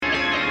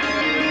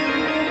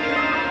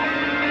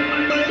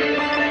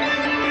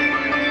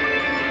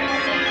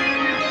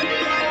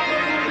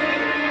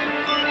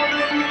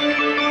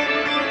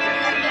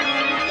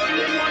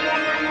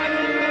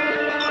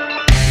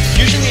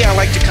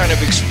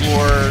of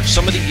explore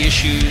some of the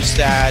issues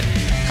that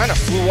kind of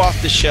flew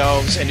off the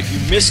shelves. And if you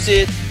missed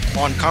it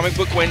on Comic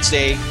Book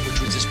Wednesday,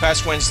 which was this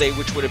past Wednesday,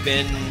 which would have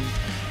been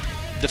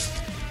the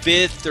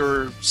 5th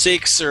or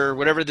 6th or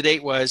whatever the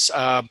date was,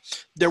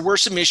 there were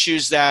some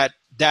issues that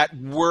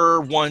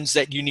were ones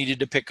that you needed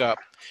to pick up.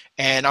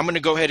 And I'm going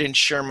to go ahead and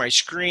share my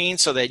screen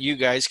so that you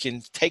guys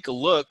can take a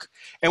look.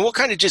 And we'll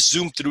kind of just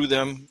zoom through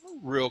them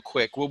real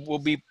quick. We'll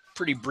be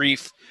pretty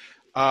brief,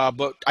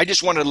 but I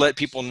just wanted to let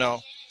people know.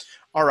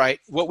 All right,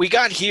 what we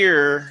got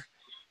here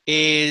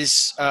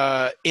is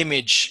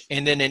Image.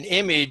 And then an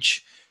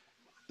Image,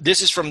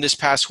 this is from this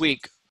past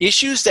week.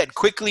 Issues that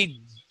quickly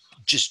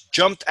just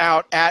jumped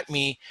out at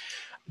me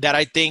that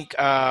I think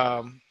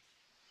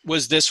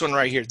was this one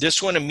right here.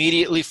 This one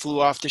immediately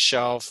flew off the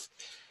shelf.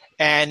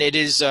 And it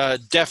is a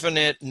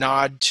definite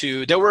nod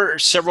to, there were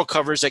several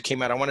covers that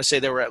came out. I want to say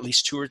there were at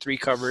least 2 or 3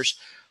 covers.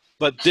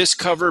 But this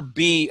cover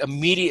B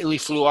immediately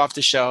flew off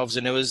the shelves.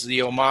 And it was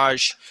the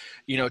homage,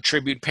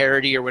 tribute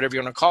parody or whatever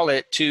you want to call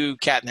it to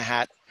Cat in the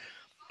Hat.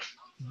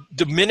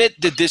 The minute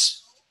that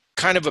this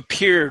kind of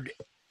appeared,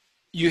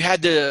 you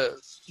had the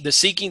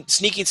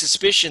sneaking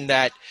suspicion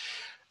that,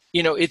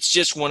 it's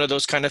just one of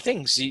those kind of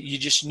things. You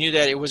just knew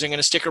that it wasn't going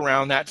to stick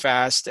around that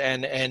fast.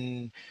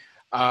 And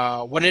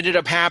what ended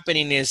up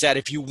happening is that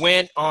if you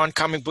went on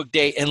Comic Book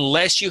Day,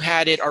 unless you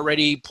had it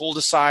already pulled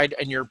aside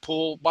in your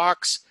pull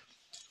box,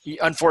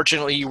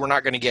 unfortunately, you were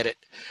not going to get it.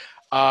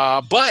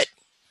 But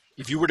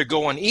if you were to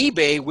go on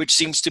eBay, which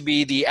seems to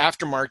be the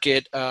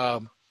aftermarket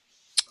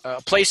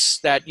place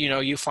that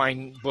you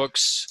find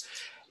books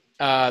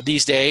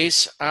these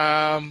days,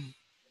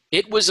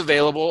 it was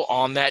available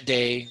on that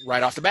day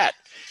right off the bat,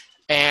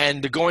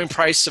 and the going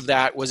price of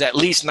that was at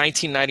least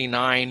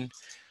 $19.99.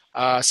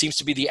 Seems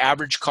to be the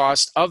average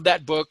cost of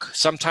that book.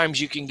 Sometimes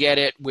you can get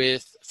it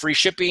with free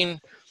shipping.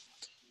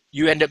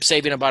 You end up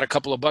saving about a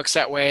couple of bucks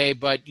that way,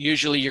 but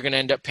usually you're going to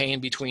end up paying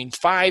between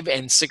 $5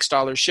 and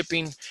 $6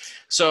 shipping.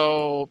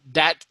 So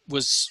that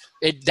was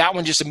it. That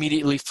one just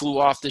immediately flew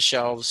off the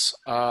shelves.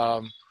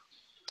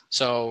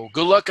 So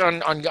good luck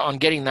on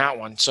getting that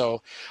one.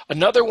 So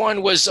another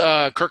one was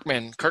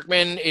Kirkman.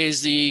 Kirkman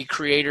is the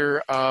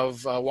creator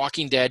of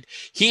Walking Dead.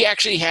 He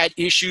actually had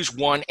issues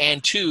 1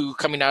 and 2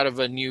 coming out of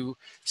a new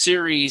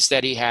series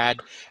that he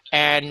had.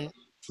 And,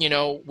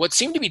 what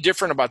seemed to be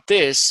different about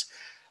this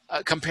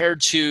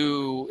compared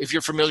to, if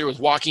you're familiar with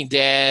Walking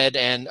Dead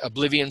and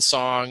Oblivion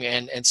Song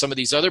and some of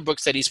these other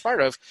books that he's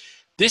part of,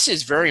 this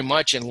is very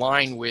much in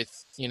line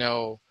with,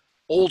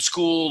 old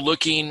school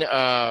looking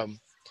I'm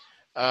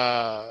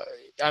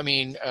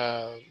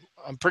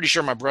pretty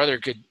sure my brother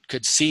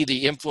could see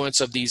the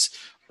influence of these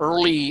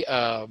early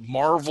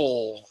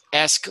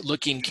Marvel-esque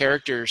looking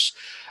characters,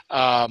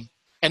 and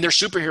they're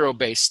superhero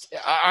based.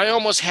 I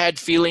almost had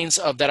feelings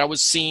of that I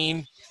was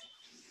seeing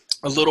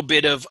a little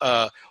bit of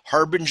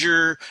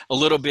Harbinger, a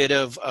little bit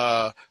of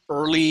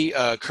early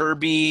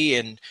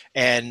Kirby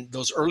and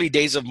those early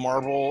days of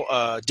Marvel,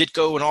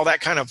 Ditko and all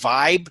that kind of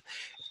vibe,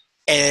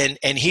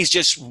 and he's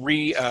just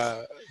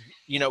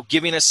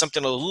giving us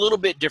something a little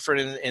bit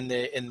different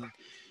in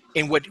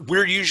what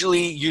we're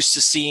usually used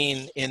to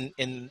seeing in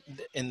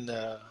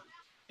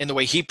the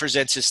way he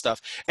presents his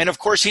stuff. And of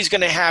course, he's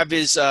going to have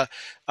his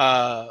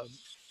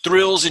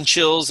thrills and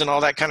chills and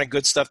all that kind of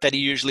good stuff that he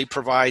usually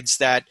provides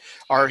that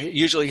are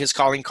usually his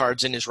calling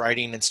cards in his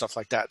writing and stuff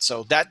like that.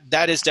 So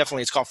that is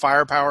definitely, it's called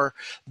Firepower.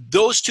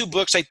 Those 2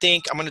 books, I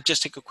think, I'm going to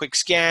just take a quick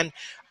scan.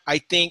 I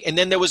think, and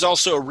then there was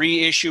also a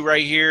reissue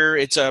right here.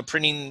 It's a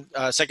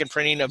second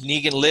printing of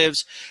Negan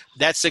Lives.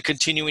 That's the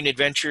continuing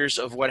adventures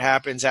of what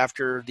happens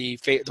after the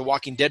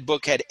Walking Dead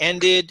book had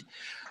ended.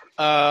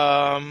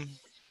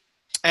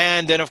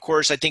 And then, of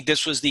course, I think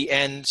this was the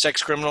end.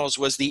 Sex Criminals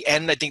was the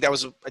end. I think that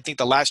was,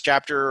 the last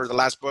chapter or the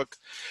last book.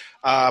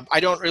 I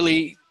don't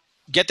really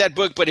get that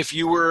book, but if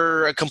you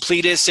were a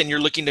completist and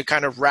you're looking to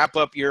kind of wrap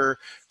up your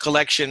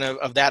collection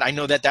of that, I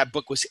know that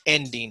book was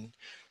ending.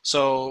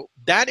 So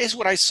that is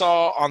what I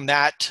saw on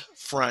that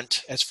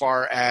front as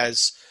far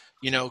as,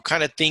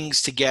 kind of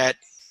things to get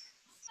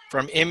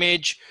from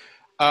Image.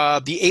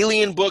 The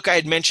Alien book, I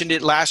had mentioned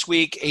it last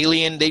week.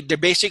 Alien, they're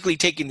basically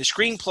taking the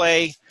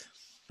screenplay,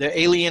 the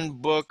Alien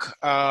book,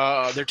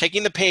 they're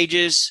taking the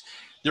pages,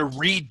 they're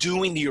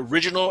redoing the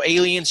original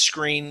Alien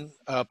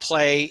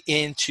screenplay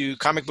into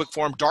comic book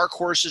form. Dark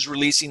Horse is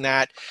releasing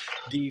that.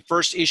 The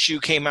first issue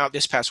came out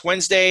this past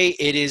Wednesday.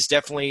 It is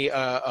definitely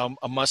a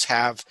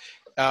must-have.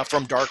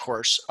 From Dark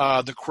Horse.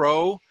 The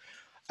Crow,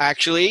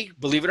 actually,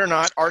 believe it or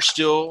not, are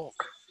still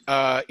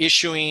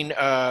issuing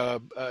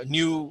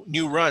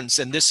new runs.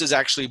 And this is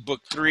actually book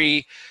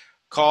 3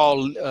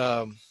 called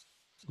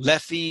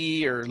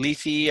Lethe or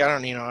Lethe. I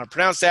don't even know how to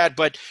pronounce that.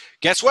 But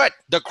guess what?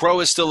 The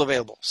Crow is still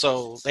available.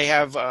 So they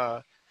have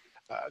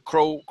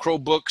Crow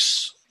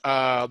books.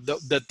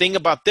 The thing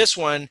about this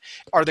one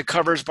are the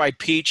covers by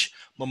Peach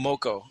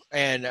Momoko.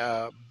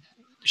 And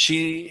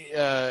she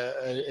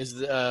is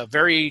a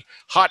very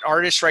hot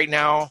artist right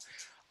now,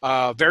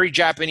 very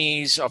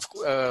Japanese, of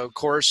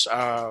course.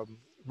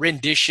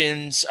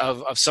 renditions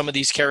of some of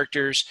these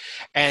characters,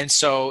 and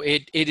so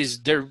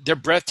they're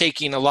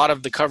breathtaking. A lot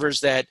of the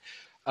covers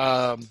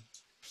um,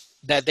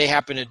 that they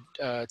happen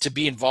to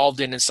be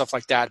involved in and stuff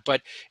like that.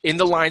 But in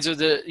the lines of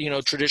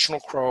the traditional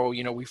Crow,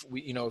 we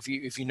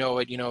if you know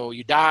it,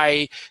 you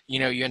die,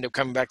 you end up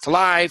coming back to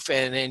life,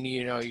 and then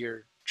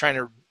you're trying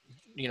to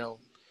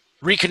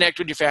reconnect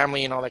with your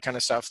family and all that kind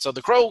of stuff. So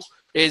the Crow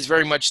is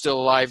very much still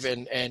alive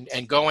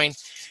and going,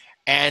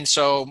 and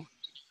so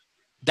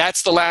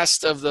that's the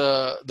last of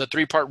the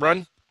 3-part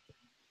run.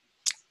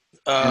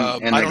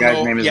 And I the don't guy's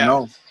know. name is Yeah,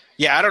 No.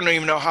 yeah. I don't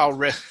even know how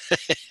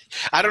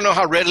I don't know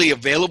how readily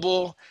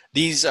available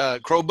these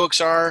Crow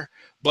books are,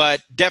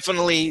 but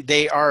definitely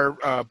they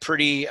are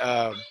pretty.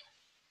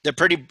 They're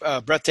pretty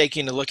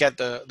breathtaking to look at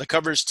the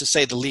covers, to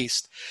say the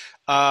least.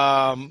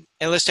 And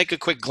let's take a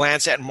quick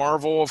glance at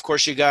Marvel. Of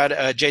course, you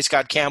got J.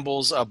 Scott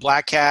Campbell's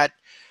Black Cat.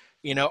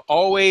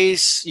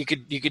 Always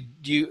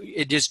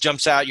it just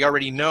jumps out. You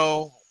already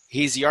know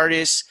he's the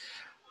artist.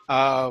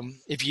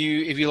 If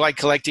you like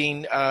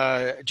collecting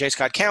J.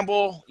 Scott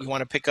Campbell, you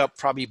want to pick up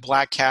probably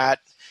Black Cat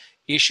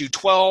issue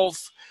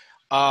 12.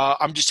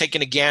 I'm just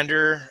taking a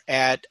gander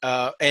at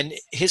and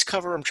his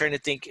cover. I'm trying to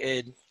think.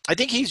 I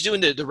think he's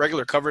doing the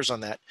regular covers on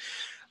that.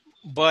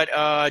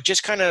 But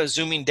just kind of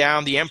zooming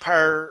down, the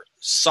Empire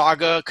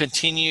saga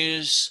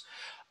continues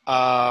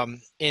in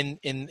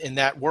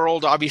that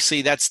world.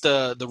 Obviously, that's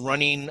the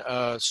running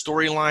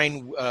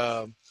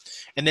storyline,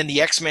 and then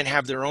the X-Men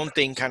have their own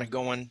thing kind of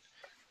going.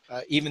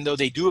 Even though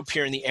they do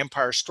appear in the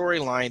Empire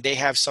storyline, they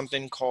have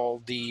something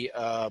called the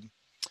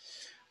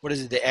what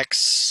is it? The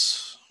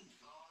X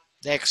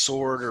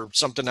Sword or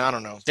something. I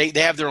don't know. They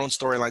have their own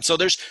storyline. So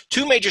there's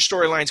two major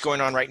storylines going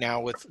on right now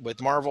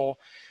with Marvel.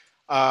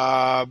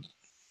 I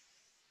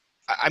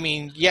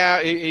mean,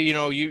 yeah,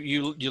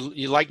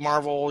 you like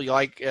Marvel, you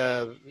like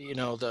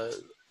the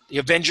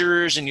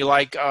Avengers, and you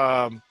like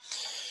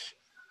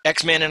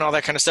X-Men and all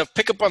that kind of stuff.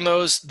 Pick up on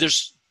those.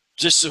 There's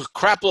just a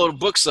crap load of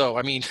books, though.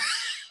 I mean,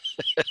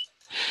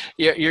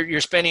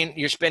 you're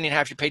spending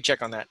half your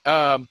paycheck on that.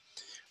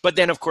 But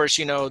then, of course,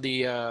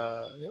 the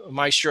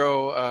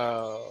Maestro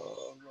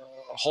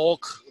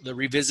Hulk, the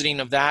revisiting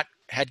of that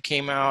had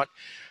came out,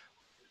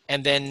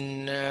 and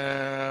then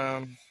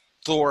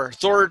Thor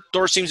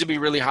seems to be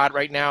really hot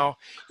right now,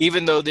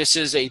 even though this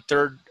is a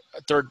third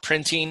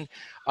printing.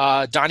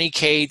 Donny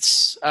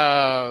Cates,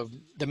 the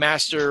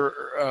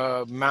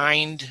master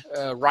mind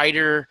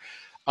writer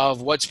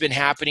of what's been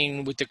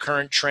happening with the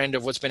current trend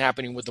of what's been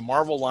happening with the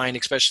Marvel line,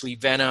 especially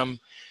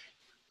Venom,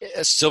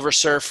 Silver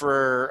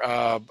Surfer,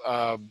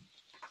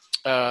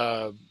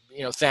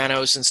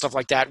 Thanos and stuff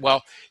like that.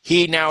 Well,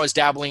 he now is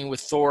dabbling with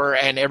Thor,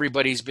 and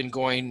everybody's been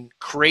going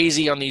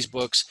crazy on these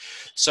books.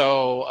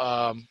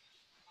 So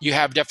you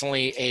have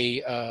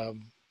definitely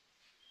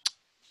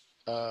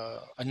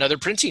another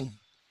printing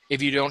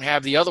if you don't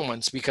have the other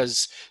ones,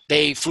 because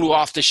they flew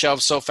off the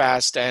shelves so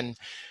fast, and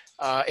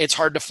it's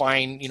hard to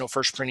find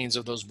first printings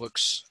of those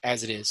books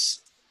as it is.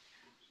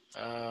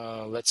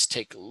 Let's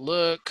take a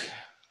look.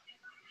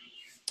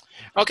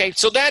 Okay,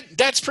 so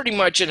that's pretty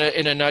much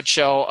in a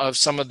nutshell of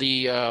some of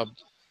the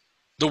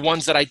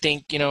ones that I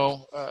think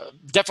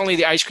definitely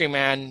the Ice Cream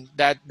Man,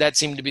 that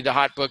seemed to be the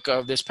hot book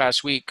of this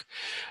past week.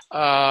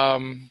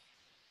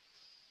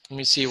 Let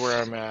me see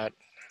where I'm at.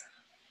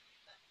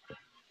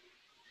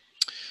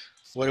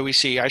 What do we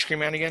see? Ice Cream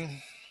Man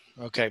again?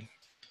 Okay.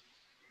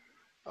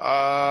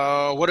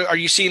 What are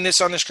you seeing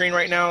this on the screen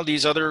right now?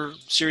 These other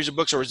series of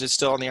books, or is it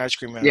still on the Ice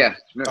Cream Man? Yeah.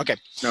 No, okay.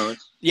 No.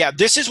 Yeah,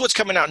 this is what's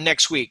coming out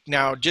next week.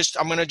 Now,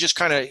 I'm going to just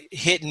kind of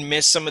hit and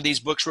miss some of these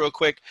books real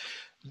quick.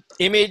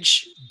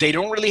 Image, they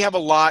don't really have a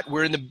lot.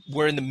 We're in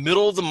the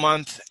middle of the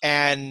month,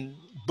 and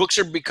books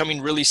are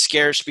becoming really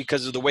scarce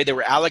because of the way they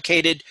were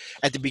allocated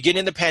at the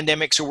beginning of the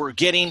pandemic. So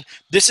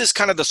this is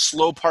kind of the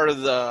slow part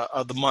of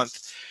the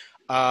month.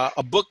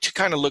 A book to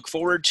kind of look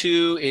forward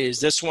to is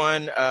this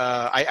one.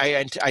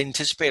 I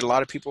anticipate a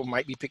lot of people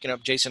might be picking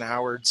up Jason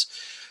Howard's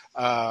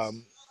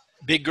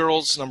Big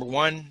Girls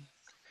 #1.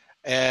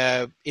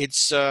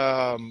 It's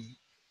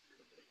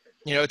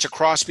it's a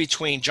cross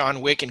between John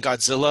Wick and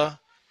Godzilla.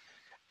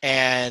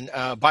 And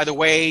by the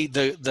way,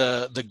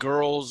 the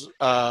girls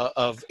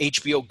of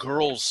HBO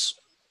Girls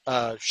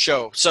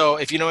show. So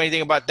if you know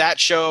anything about that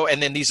show,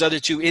 and then these other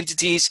two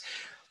entities.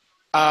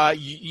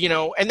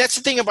 And that's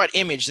the thing about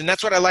Image, and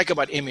that's what I like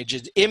about Image.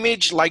 Is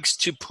Image likes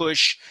to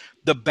push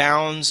the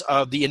bounds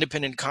of the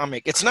independent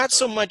comic. It's not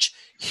so much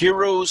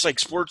heroes like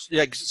sports,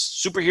 like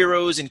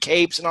superheroes and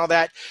capes and all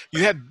that.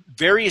 You have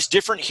various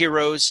different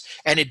heroes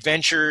and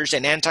adventures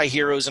and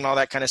anti-heroes and all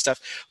that kind of stuff,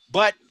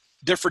 but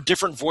they're for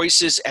different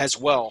voices as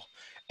well.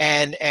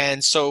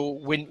 And so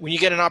when you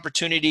get an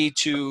opportunity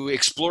to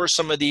explore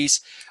some of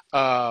these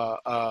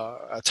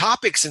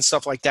topics and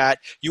stuff like that,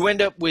 you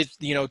end up with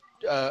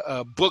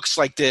books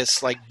like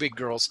this, like Big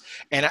Girls,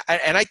 and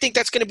I think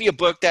that's going to be a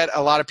book that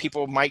a lot of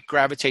people might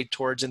gravitate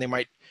towards, and they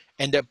might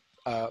end up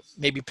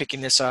maybe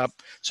picking this up.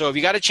 So if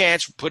you got a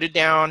chance, put it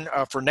down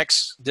for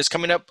this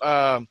coming up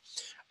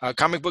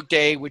Comic Book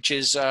Day, which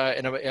is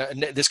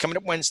this coming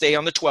up Wednesday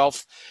on the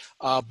 12th.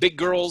 Big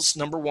Girls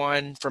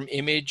 #1 from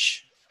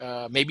Image.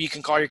 Maybe you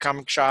can call your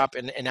comic shop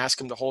and ask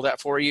them to hold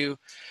that for you.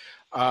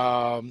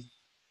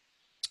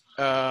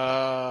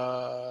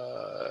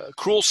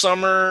 Cruel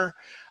Summer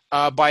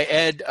by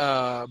Ed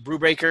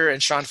Brubaker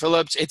and Sean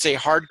Phillips. It's a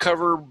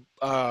hardcover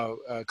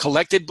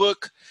collected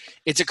book.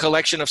 It's a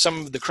collection of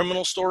some of the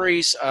criminal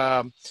stories.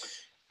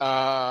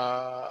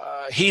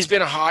 He's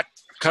been a hot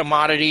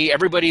commodity.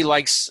 Everybody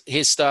likes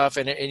his stuff,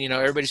 and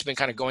everybody's been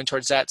kind of going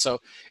towards that.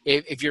 So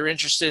if you're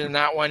interested in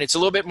that one, it's a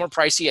little bit more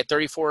pricey at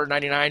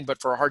 $34.99,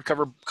 but for a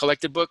hardcover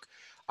collected book,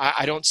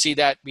 I don't see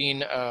that being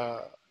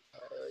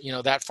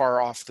that far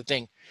off the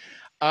thing.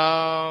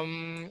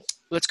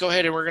 Let's go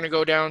ahead and we're going to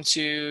go down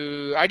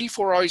to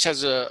ID4. Always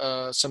has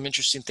some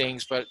interesting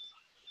things, but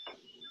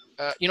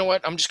you know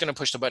what? I'm just going to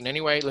push the button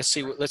anyway. Let's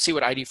see what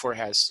ID4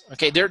 has.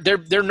 Okay,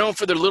 they're known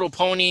for their little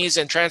ponies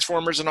and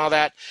Transformers and all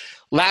that.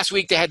 Last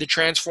week they had the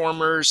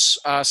Transformers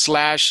 /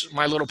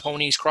 My Little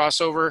Ponies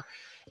crossover,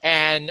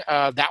 and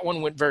that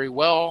one went very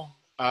well.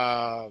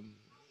 The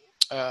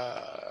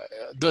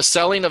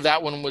selling of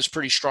that one was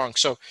pretty strong.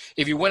 So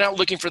if you went out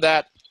looking for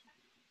that,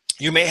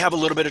 you may have a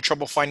little bit of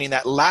trouble finding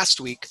that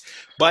last week,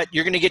 but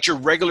you're going to get your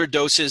regular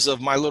doses of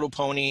My Little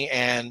Pony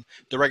and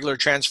the regular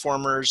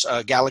Transformers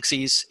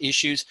Galaxies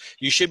issues.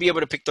 You should be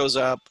able to pick those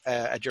up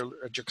at your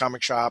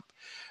comic shop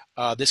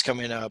this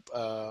coming up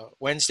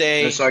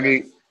Wednesday.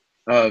 Usagi,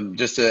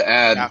 just to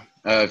add,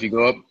 if you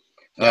go up,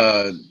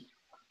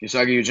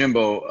 Usagi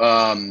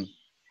Yojimbo,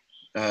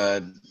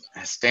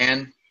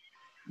 Stan,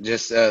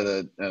 just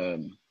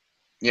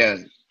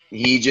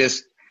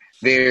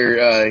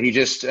he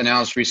just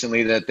announced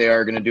recently that they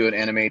are going to do an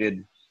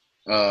animated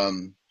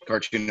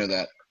cartoon of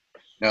that.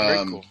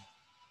 Very cool.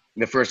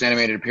 The first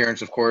animated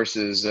appearance, of course,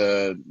 is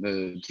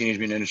the Teenage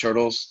Mutant Ninja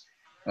Turtles.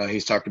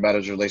 He's talked about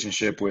his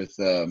relationship with,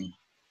 I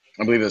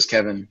believe it was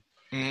Kevin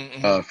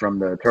from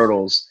the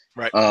Turtles.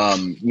 Right.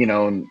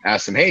 And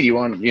asked him, hey, do you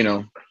want,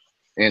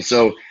 and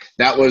so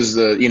that was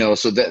so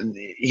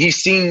that he's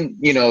seen,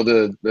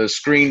 the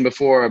screen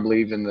before, I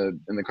believe, in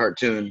the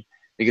cartoon.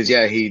 Because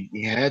he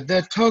had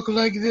that talk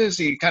like this.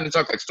 He kind of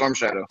talked like Storm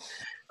Shadow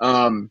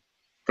from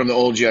the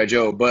old G.I.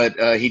 Joe. But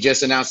he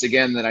just announced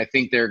again that I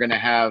think they're going to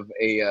have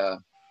a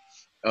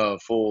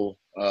full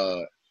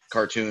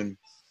cartoon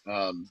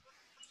of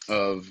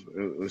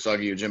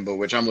Usagi Yojimbo,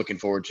 which I'm looking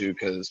forward to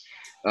because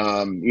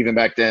even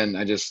back then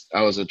I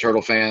was a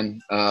Turtle fan.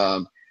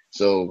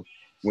 So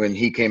when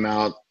he came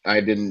out,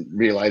 I didn't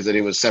realize that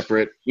it was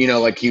separate.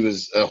 Like he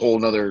was a whole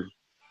nother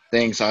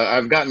thing. So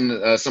I've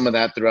gotten some of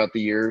that throughout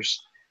the years.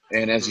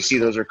 And as you see,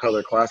 those are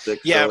color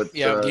classics. Yeah,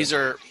 so these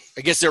are,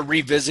 I guess they're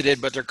revisited,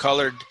 but they're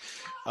colored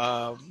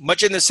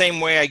much in the same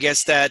way, I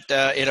guess, that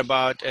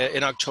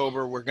in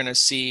October, we're going to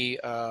see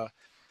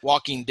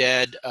Walking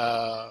Dead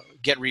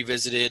get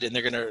revisited, and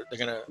they're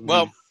gonna.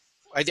 Well,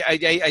 I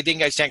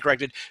think I stand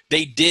corrected.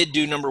 They did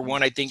do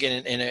 #1, I think,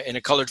 in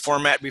a colored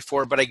format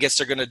before, but I guess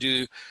they're going to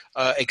do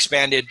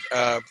expanded.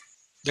 They're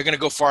going to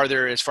go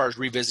farther as far as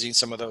revisiting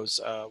some of those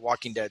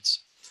Walking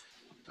Deads.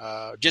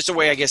 Just a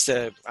way, I guess,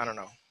 to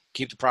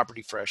keep the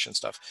property fresh and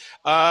stuff.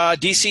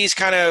 DC's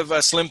kind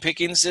of slim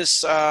pickings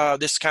this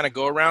kind of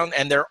go around,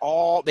 and they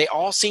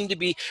all seem to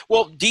be,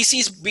 well,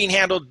 DC's being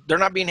handled. They're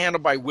not being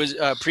handled by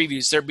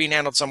previews. They're being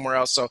handled somewhere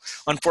else. So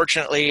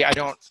unfortunately, I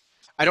don't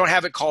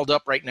have it called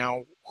up right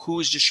now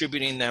who's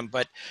distributing them,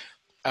 but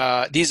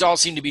these all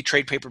seem to be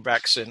trade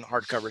paperbacks and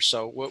hardcovers.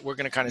 So we're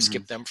going to kind of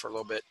skip them for a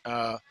little bit.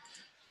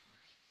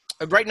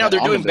 Right now, they're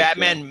doing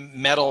Batman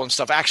Metal and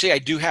stuff. Actually, I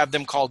do have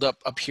them called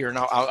up here, and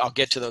I'll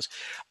get to those.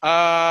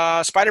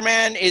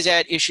 Spider-Man is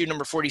at issue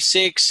number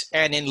 46,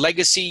 and in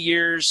Legacy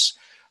years,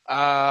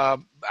 I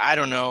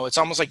don't know. It's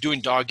almost like doing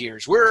dog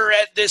years. We're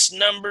at this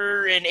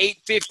number in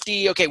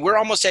 850. Okay, we're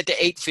almost at the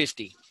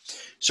 850.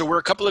 So we're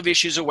a couple of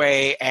issues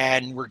away,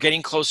 and we're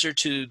getting closer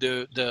to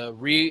the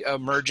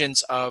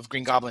re-emergence of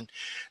Green Goblin.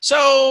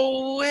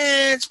 So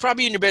it's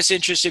probably in your best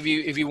interest if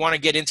you want to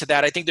get into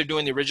that. I think they're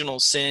doing the original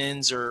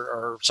Sins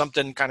or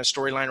something kind of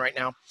storyline right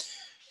now.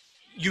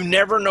 You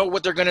never know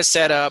what they're going to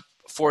set up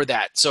for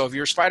that. So if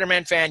you're a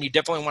Spider-Man fan, you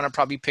definitely want to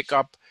probably pick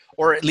up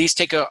or at least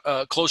take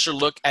a closer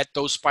look at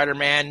those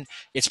Spider-Man.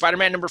 It's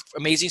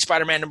Amazing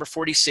Spider-Man number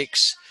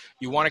 46.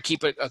 You want to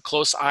keep a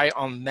close eye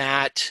on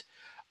that.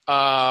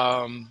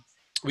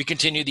 We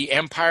continue the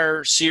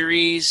Empire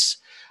series,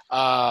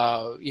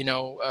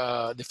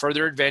 the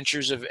further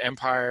adventures of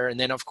Empire. And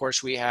then, of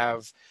course, we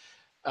have,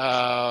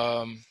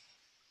 where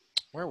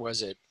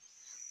was it?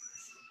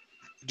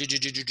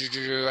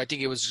 I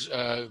think it was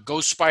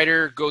Ghost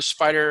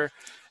Spider.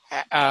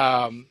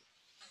 I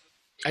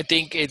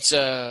think it's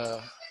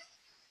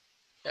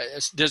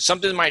there's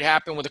something might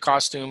happen with the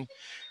costume.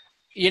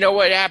 You know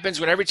what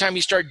happens when every time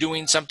you start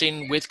doing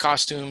something with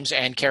costumes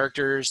and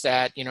characters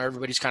that,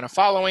 everybody's kind of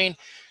following.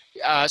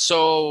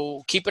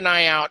 So keep an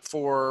eye out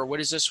for, what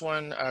is this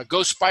one?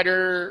 Ghost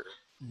Spider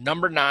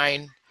number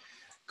 9.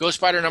 Ghost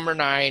Spider number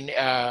 9.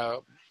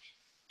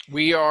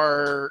 We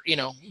are,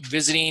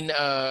 visiting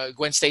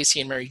Gwen Stacy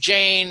and Mary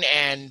Jane,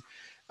 and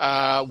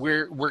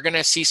we're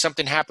gonna see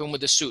something happen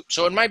with the suit.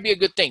 So it might be a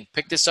good thing.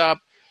 Pick this up.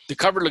 The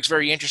cover looks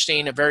very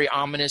interesting, a very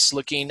ominous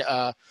looking.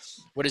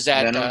 What is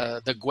that?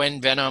 The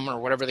Gwen Venom or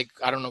whatever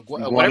I don't know.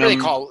 Whatever they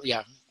call.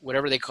 Yeah,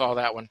 whatever they call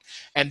that one.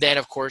 And then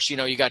of course,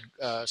 you got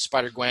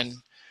Spider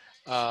Gwen.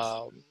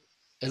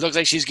 It looks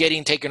like she's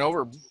getting taken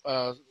over.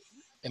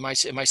 Am I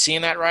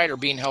seeing that right, or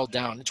being held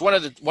down? It's one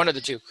of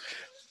the two.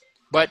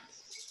 But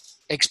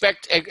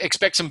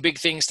expect some big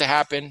things to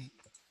happen.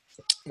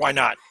 Why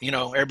not?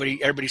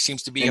 Everybody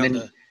seems to be on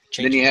the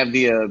change. Then you have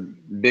the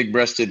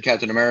big-breasted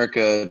Captain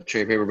America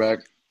trade paperback.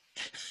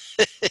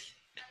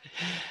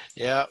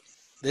 Yeah,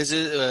 this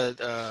is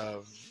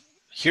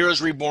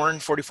Heroes Reborn,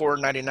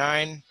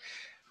 $44.99.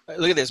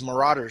 Look at this,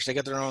 Marauders. They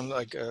got their own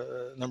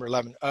number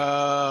 11.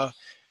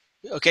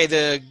 Okay,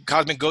 the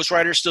Cosmic Ghost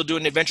Rider still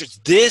doing adventures.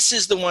 This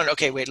is the one.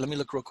 Okay, wait, let me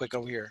look real quick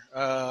over here.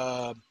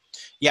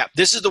 Yeah,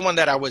 this is the one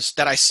that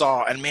I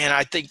saw, and man,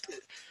 I think,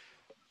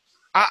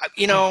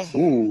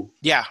 Ooh.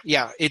 Yeah,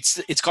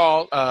 it's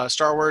called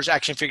Star Wars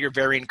action figure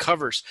variant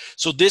covers.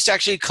 So this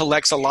actually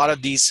collects a lot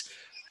of these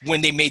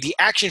when they made the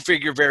action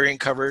figure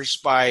variant covers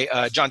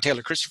by John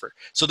Taylor Christopher.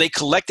 So they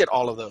collected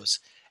all of those,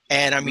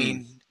 and I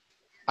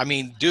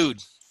mean,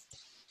 dude.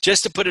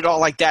 Just to put it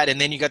all like that,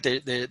 and then you got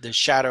the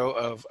shadow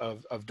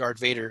of Darth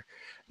Vader.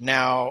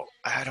 Now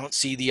I don't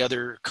see the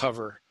other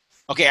cover.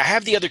 Okay, I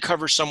have the other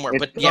cover somewhere,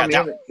 but yeah.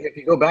 If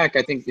you go back,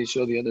 I think they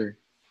show the other.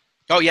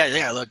 Oh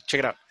yeah. Look, check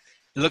it out.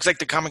 It looks like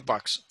the comic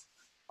box.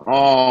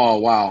 Oh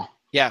wow.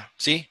 Yeah.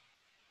 See.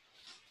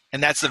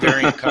 And that's the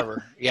variant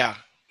cover. Yeah.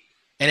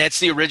 And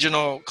it's the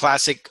original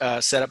classic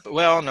setup.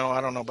 Well, no,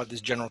 I don't know about this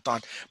General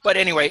Thrawn, but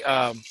anyway,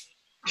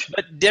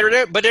 but there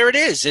it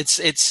is. It's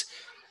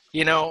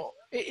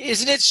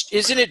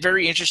Isn't it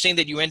very interesting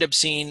that you end up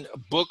seeing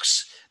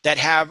books that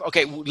have,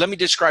 okay, let me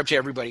describe to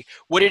everybody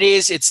what it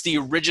is. It's the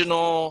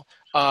original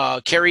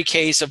carry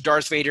case of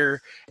Darth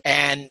Vader,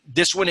 and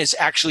this one is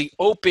actually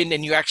open,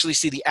 and you actually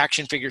see the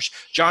action figures.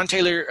 John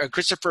Taylor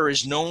Christopher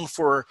is known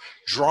for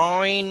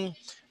drawing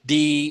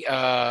the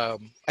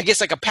I guess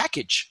like a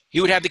package.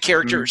 He would have the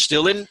character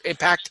still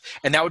packed,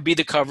 and that would be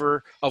the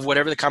cover of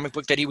whatever the comic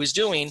book that he was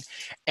doing.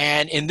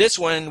 And in this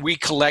one, we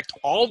collect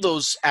all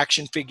those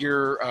action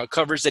figure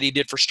covers that he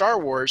did for Star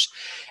Wars,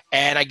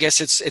 and I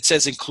guess it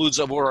says includes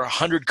over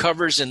 100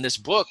 covers in this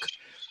book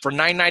for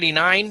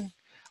 $9.99.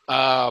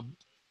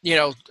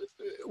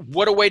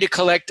 What a way to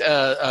collect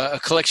a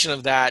collection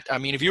of that. I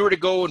mean, if you were to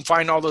go and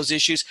find all those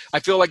issues, I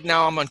feel like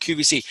now I'm on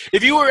QVC.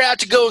 If you were out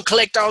to go and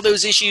collect all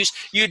those issues,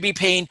 you'd be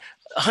paying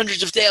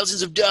hundreds of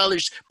thousands of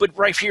dollars. But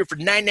right here for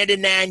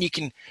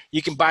 $9.99,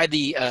 you can buy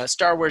the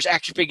Star Wars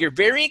action figure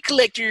variant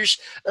collector's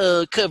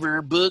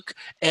cover book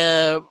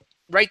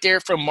right there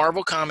from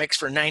Marvel Comics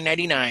for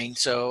 $9.99.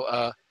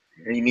 So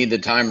and you need the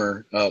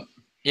timer up.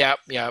 Yep.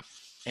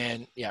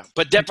 And yeah,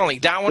 but definitely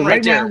that one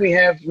right there. Now we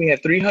have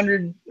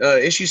 300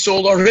 issues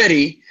sold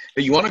already.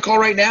 But you want to call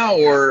right now,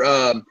 or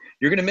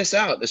you're gonna miss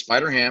out. The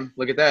Spider-Ham.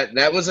 Look at that.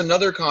 That was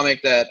another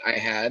comic that I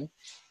had.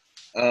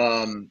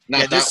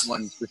 That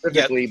one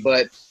specifically,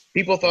 but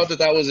people thought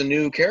that was a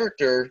new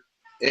character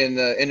in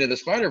the Into the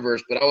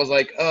Spider-Verse. But I was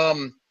like,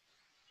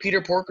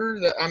 Peter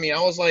Porker. I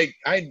was like,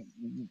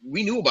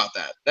 we knew about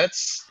that.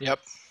 That's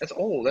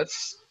old.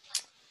 That's.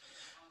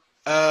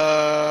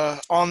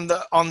 On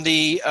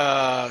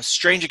the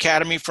Strange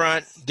Academy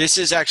front, this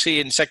is actually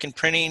in second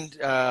printing.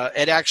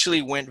 It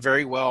actually went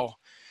very well.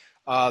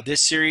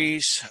 This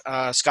series,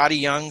 Scotty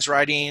Young's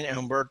writing, and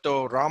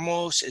Humberto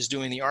Ramos is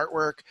doing the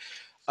artwork.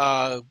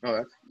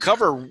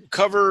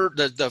 Cover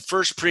the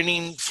first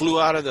printing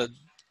flew out of the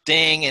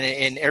thing,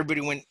 and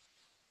everybody went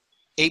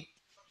ape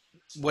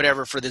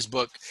whatever for this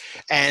book,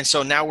 and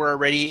so now we're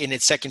already in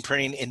its second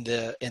printing in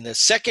the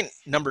second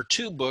number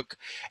 2 book,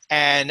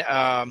 and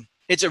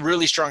it's a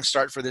really strong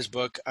start for this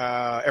book.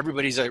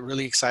 Everybody's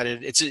really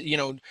excited. It's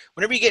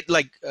whenever you get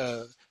like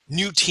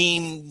new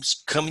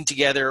teams coming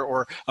together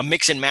or a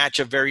mix and match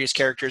of various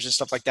characters and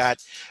stuff like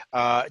that,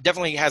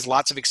 definitely has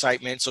lots of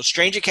excitement. So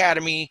Strange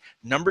Academy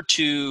number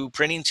 2,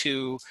 printing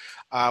 2,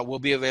 will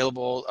be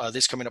available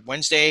this coming up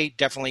Wednesday.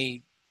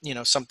 Definitely,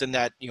 something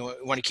that you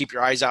want to keep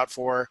your eyes out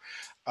for.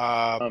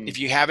 If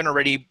you haven't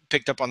already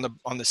picked up on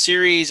the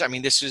series, I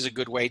mean, this is a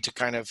good way to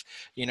kind of,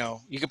 you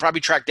could probably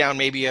track down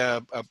maybe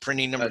a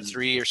printing number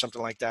 3 or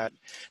something like that.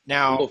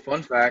 Now, a little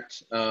fun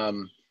fact.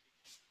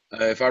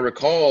 If I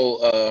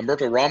recall,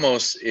 Humberto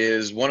Ramos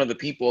is one of the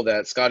people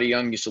that Scotty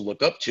Young used to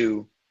look up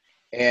to,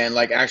 and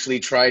like actually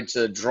tried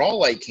to draw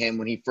like him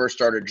when he first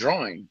started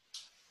drawing.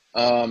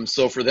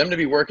 So for them to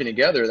be working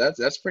together,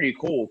 that's pretty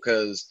cool.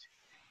 Because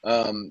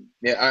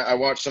I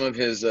watched some of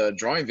his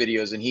drawing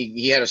videos, and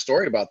he had a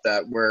story about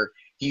that where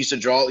he used to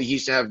draw. He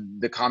used to have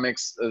the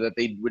comics that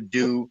they would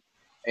do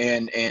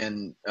and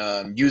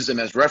use them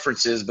as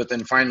references. But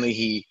then finally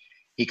he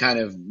kind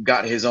of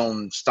got his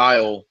own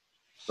style.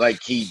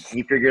 Like he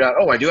figured out,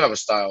 I do have a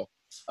style,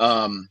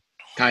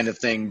 kind of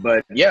thing.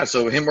 But yeah,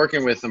 so him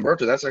working with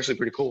Humberto, that's actually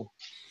pretty cool.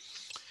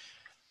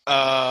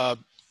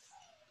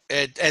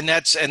 And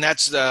that's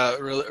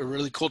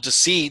really cool to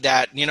see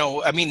that,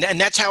 I mean, and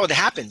that's how it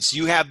happens.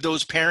 You have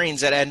those pairings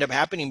that end up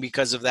happening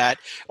because of that,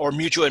 or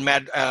mutual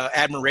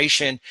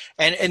admiration.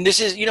 And this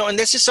is, and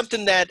this is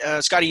something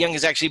that Scotty Young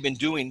has actually been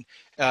doing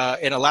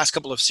in the last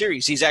couple of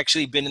series. He's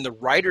actually been in the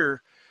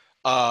writer,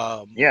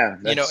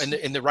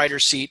 in the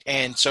writer's seat,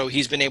 and so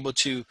he's been able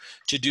to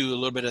do a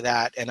little bit of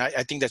that, and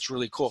I think that's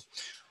really cool.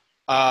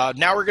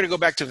 Now we're going to go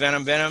back to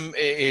Venom. Venom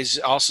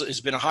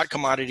has been a hot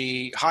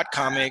commodity, hot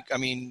comic. I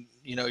mean,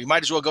 you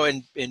might as well go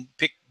ahead and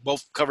pick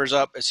both covers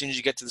up as soon as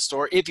you get to the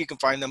store, if you can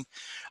find them.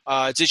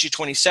 It's issue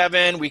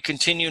 27. We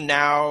continue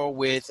now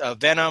with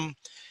Venom.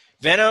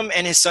 Venom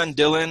and his son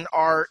Dylan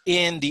are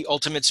in the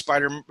Ultimate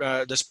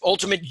this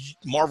Ultimate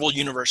Marvel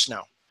universe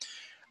now.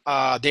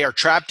 They are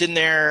trapped in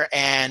there,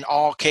 and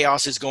all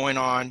chaos is going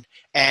on,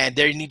 and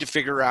they need to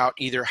figure out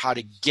either how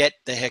to get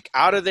the heck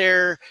out of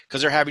there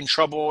because they're having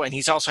trouble, and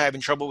he's also having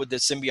trouble with the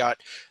symbiote.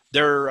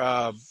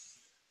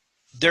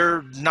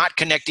 They're not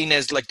connecting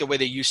as like the way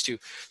they used to.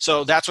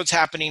 So that's what's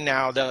happening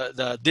now.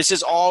 This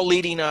is all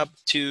leading up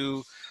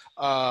to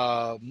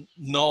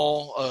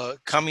Null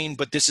coming,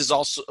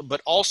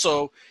 but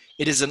also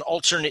it is an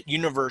alternate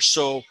universe.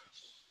 So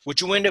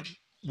what you end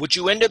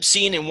up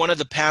seeing in one of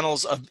the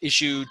panels of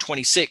issue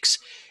 26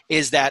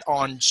 is that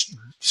on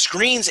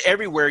screens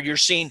everywhere, you're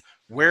seeing,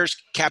 where's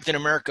Captain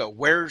America?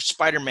 Where's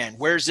Spider-Man?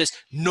 Where's this?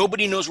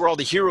 Nobody knows where all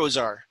the heroes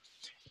are.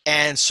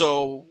 And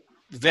so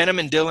Venom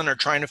and Dylan are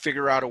trying to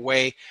figure out a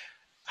way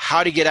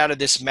how to get out of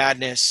this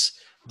madness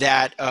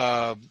that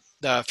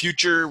the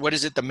future, what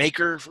is it? The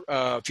Maker,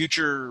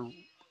 future,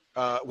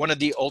 one of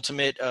the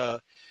ultimate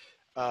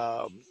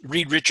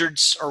Reed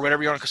Richards or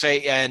whatever you want to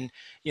say. And,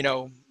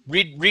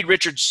 Reed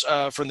Richards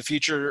from the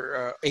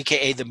future,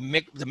 aka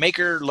the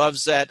Maker,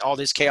 loves that all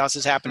this chaos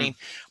is happening,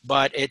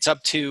 but it's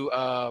up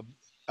to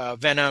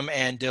Venom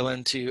and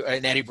Dylan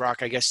and Eddie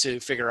Brock, I guess,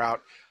 to figure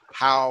out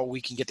how we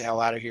can get the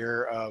hell out of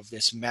here of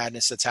this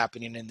madness that's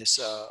happening in this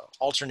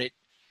alternate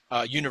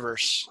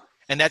universe.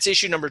 And that's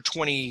issue number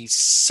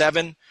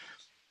 27.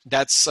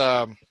 That's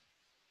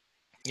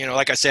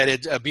like I said,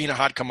 it being a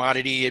hot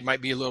commodity, it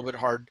might be a little bit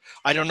hard.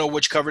 I don't know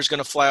which cover is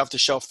going to fly off the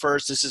shelf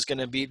first. This is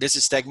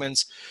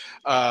Stegman's,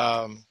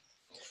 Ryan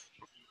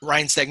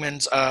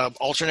Stegman's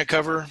alternate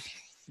cover.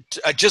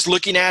 Just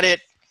looking at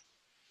it,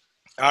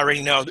 I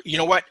already know. You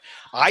know what?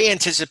 I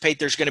anticipate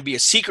there's going to be a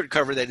secret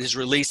cover that is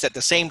released at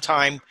the same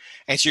time,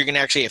 and so you're going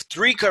to actually have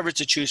 3 covers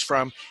to choose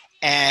from.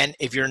 And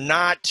if you're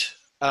not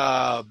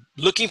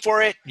looking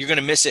for it, you're going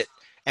to miss it.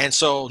 And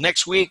so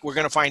next week, we're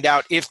going to find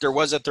out if there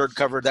was a third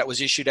cover that was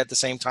issued at the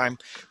same time.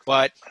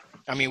 But,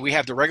 I mean, we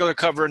have the regular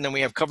cover, and then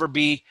we have cover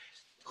B.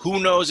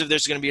 Who knows if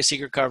there's going to be a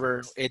secret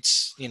cover?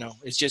 It's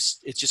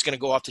just going to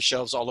go off the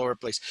shelves all over the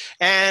place.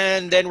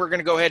 And then we're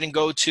going to go ahead and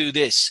go to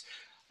this.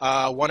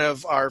 One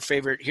of our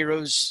favorite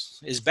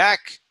heroes is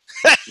back.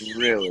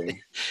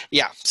 Really?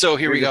 Yeah. So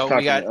here we go.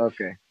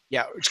 Okay.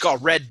 Yeah, it's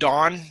called Red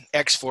Dawn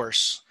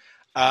X-Force.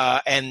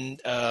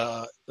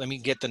 Let me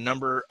get the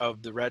number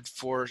of the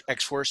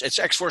X-Force. It's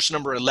X-Force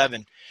number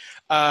 11.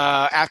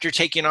 After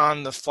taking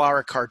on the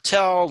Flower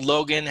Cartel,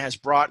 Logan has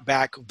brought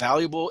back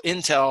valuable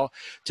intel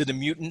to the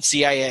mutant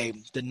CIA.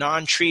 The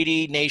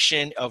non-treaty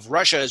nation of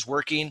Russia is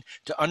working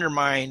to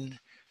undermine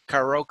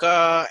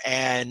Karoka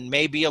and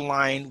may be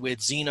aligned with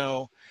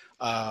Xeno.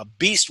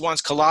 Beast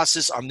wants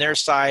Colossus on their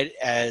side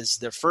as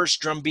the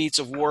first drum beats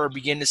of war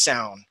begin to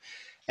sound.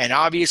 And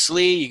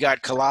obviously, you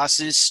got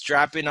Colossus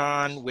strapping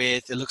on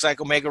with, it looks like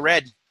Omega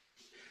Red.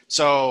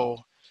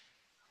 So,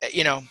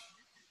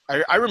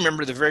 I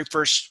remember the very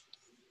first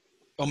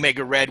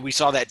Omega Red, we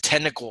saw that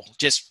tentacle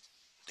just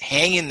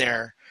hanging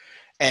there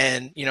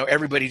and,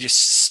 everybody just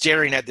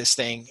staring at this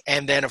thing.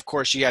 And then, of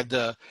course, you have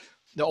the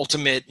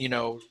ultimate,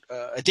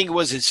 I think it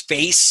was his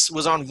face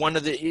was on one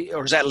of the,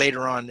 or was that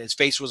later on? His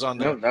face was on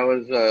the. No, that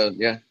was,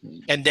 yeah.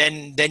 And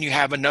then you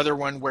have another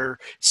one where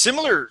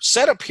similar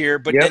setup here,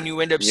 but then you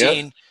end up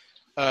seeing,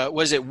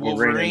 was it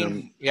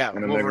Wolverine?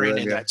 Wolverine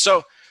in that.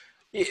 So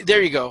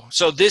there you go.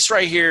 So this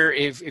right here,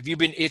 if you've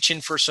been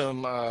itching for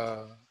some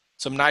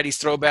 90s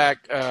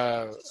throwback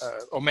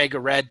Omega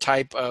Red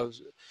type of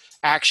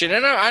action,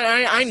 and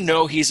I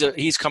know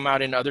he's come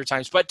out in other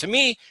times, but to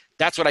me,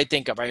 that's what I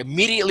think of. I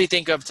immediately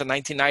think of the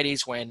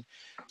 1990s when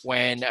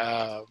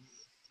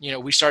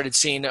we started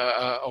seeing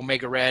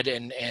Omega Red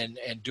and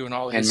doing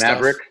all his stuff.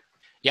 Maverick.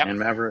 Yep. And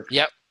Maverick.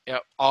 Yep.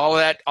 All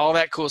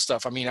that cool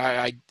stuff. I mean,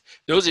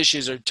 those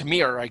issues are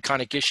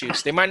iconic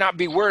issues. They might not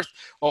be worth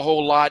a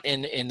whole lot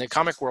in the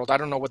comic world. I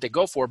don't know what they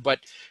go for,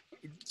 but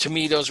to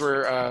me, those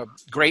were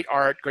great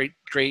art, great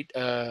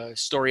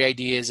story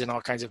ideas, and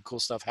all kinds of cool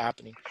stuff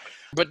happening.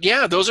 But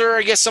yeah, those are,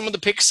 I guess, some of the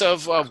picks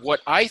of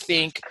what I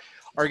think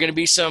are going to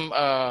be some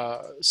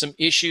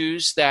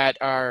issues that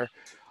are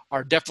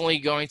definitely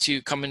going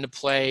to come into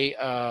play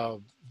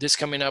this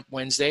coming up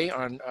Wednesday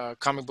on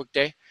Comic Book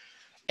Day.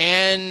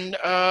 And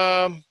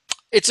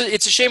it's a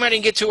shame I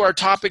didn't get to our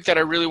topic that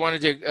I really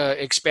wanted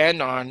to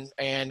expand on,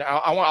 and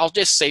I'll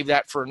just save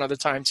that for another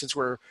time since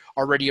we're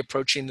already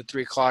approaching the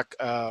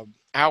 3:00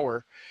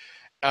 hour.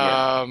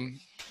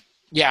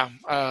 yeah,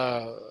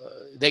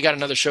 they got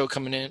another show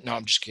coming in. No,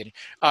 I'm just kidding.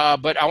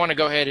 But I want to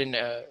go ahead and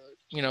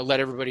let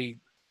everybody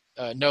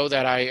know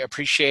that I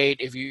appreciate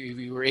if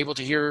you were able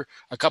to hear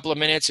a couple of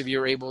minutes, if you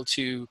were able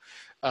to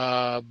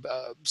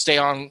stay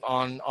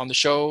on the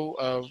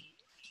show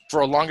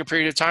for a longer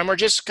period of time, or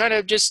just kind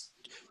of just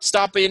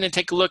stop in and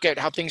take a look at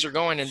how things are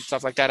going and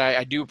stuff like that.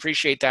 I do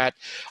appreciate that.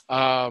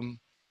 Um,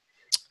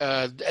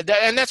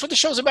 and that's what the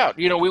show's about.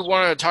 We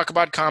want to talk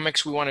about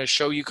comics. We want to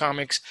show you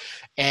comics.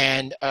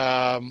 And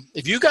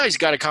if you guys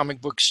got a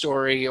comic book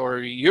story or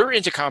you're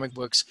into comic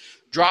books,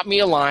 drop me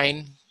a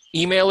line,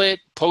 email it,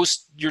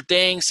 post your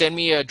thing, send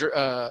me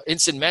a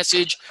instant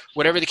message,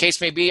 whatever the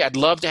case may be. I'd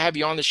love to have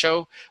you on the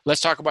show.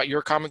 Let's talk about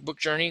your comic book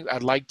journey.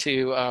 I'd like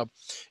to,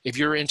 if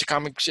you're into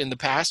comics in the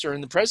past or in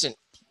the present,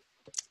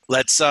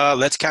 let's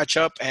catch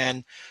up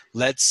and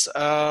let's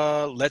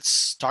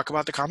talk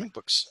about the comic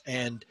books.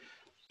 And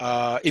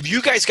if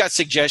you guys got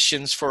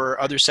suggestions for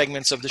other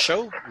segments of the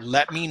show,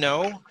 let me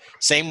know.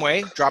 Same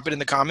way, drop it in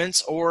the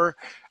comments, or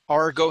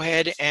go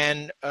ahead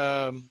and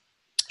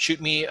shoot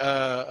me.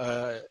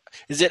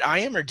 Is it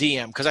IM or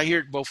DM? Because I hear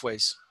it both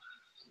ways.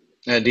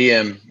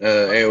 DM,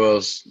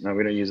 AOL's. No,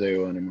 we don't use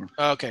AOL anymore.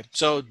 Okay,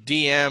 so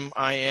DM,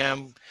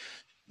 IM,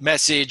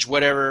 message,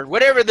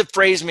 whatever the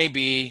phrase may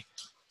be.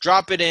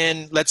 Drop it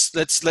in. Let's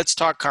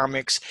talk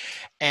comics.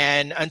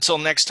 And until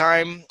next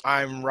time,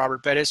 I'm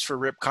Robert Pettis for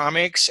Rip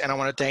Comics, and I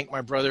want to thank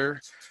my brother,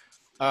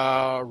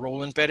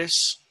 Roland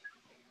Pettis.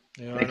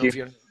 Thank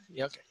you.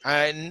 Yeah, okay.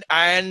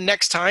 And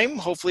next time,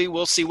 hopefully,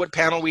 we'll see what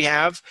panel we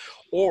have,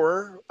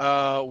 or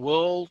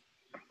we'll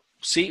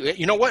see.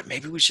 You know what?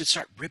 Maybe we should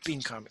start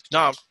ripping comics.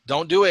 No,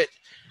 don't do it.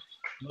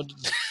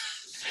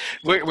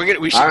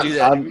 We should do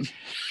that.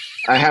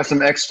 I have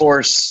some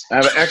X-Force. I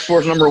have an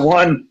X-Force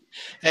 #1.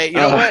 Hey, you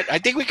know what? I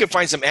think we could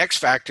find some X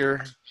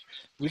Factor.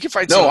 We can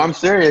find some. No, I'm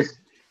serious.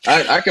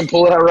 I can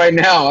pull it out right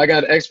now. I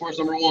got X-Force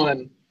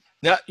 #1.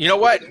 Now, you know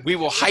what? We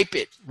will hype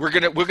it. We're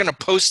gonna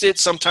post it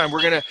sometime.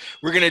 We're gonna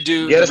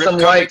do. Get us some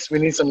likes. We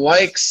need some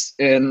likes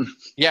and.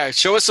 Yeah,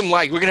 show us some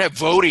likes. We're gonna have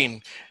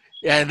voting,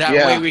 and that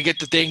way we get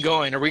the thing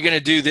going. Are we gonna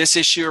do this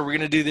issue? Or are we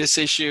gonna do this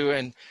issue?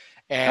 And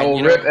I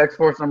will rip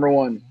X-Force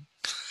 #1.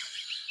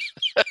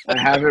 I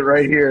have it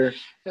right here.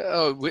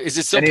 Oh, is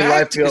it still any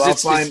packed? Life field, I'll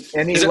find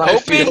any is it life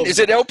open? field. Is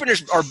it open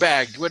or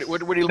bagged? What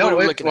are you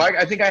looking at?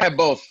 I think I have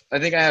both.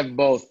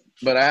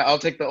 But I'll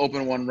take the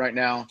open one right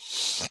now,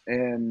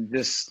 and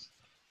just.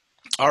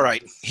 All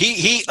right.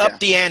 He upped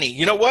the ante.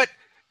 You know what?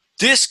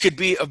 This could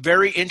be a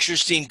very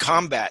interesting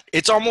combat.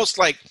 It's almost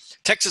like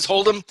Texas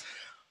Hold'em.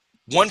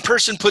 One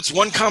person puts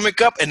one comic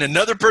up, and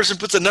another person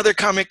puts another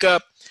comic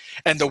up,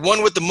 and the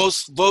one with the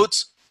most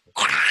votes.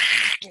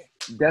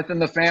 Death in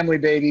the family,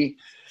 baby.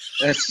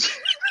 That's.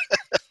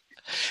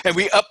 And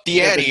we up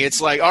the ante. It's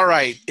like, all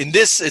right, in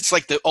this, it's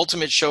like the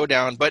ultimate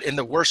showdown, but in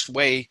the worst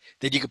way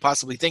that you could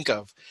possibly think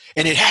of.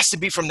 And it has to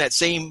be from that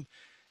same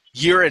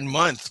year and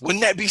month.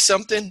 Wouldn't that be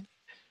something?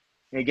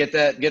 Hey, get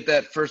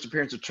that first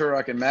appearance of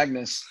Turok and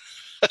Magnus.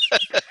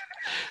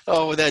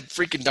 Oh, that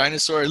freaking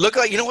dinosaur. Look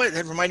like, you know what?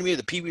 That reminded me of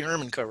the Pee Wee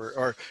Herman cover,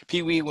 or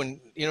Pee Wee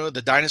when,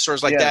 the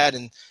dinosaurs like that.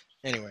 And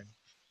anyway,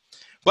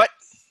 but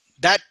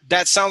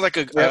that sounds like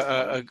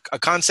a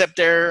concept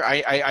there.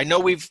 I know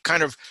we've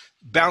kind of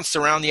bounced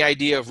around the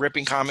idea of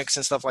ripping comics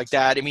and stuff like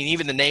that. I mean,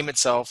 even the name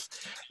itself,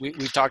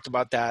 we've talked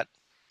about that.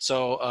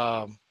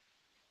 So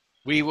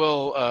we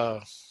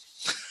will.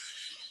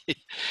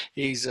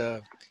 He's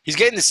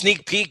getting the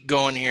sneak peek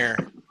going here.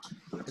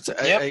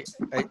 I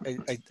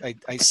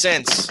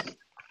sense.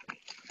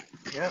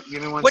 Yep.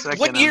 Give me one second.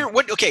 What year?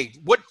 What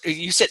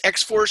you said?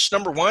 X-Force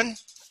 #1.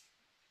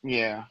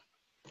 Yeah.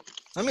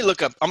 Let me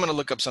look up. I'm gonna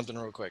look up something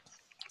real quick.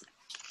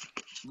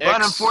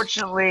 But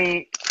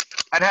unfortunately,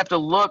 I'd have to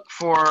look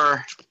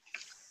for,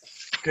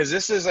 because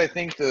this is, I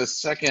think, the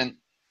second.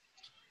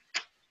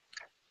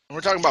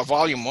 We're talking about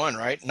Volume 1,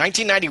 right?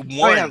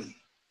 1991. Oh,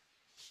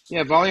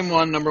 yeah, Volume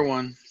 1,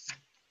 #1.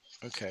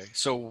 Okay,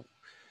 so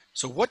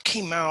what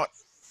came out?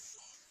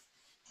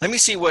 Let me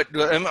see what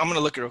I'm going to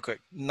look at real quick.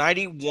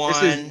 91.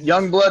 This is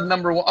Youngblood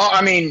 #1. Oh,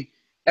 I mean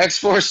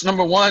X-Force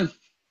 #1.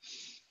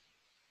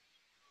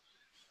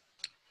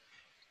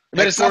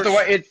 But it's not the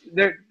way.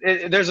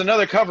 There's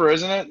another cover,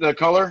 isn't it? The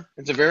color.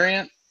 It's a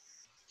variant.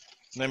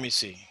 Let me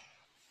see.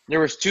 There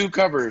was 2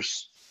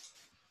 covers.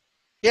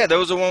 Yeah, there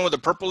was the one with the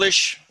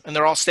purplish, and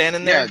they're all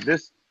standing there.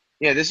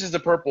 Yeah, this is the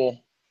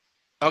purple.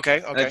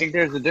 Okay. I think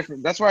there's a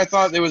different. That's why I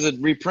thought there was a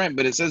reprint,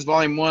 but it says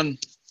Volume 1,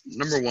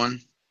 #1.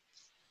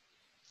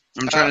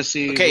 I'm trying to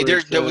see. Okay,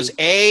 there was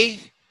A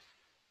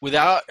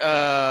without.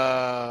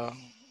 Well,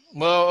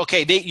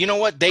 okay. You know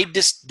what?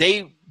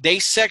 They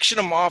section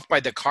them off by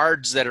the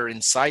cards that are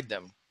inside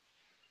them.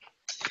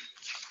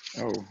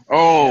 There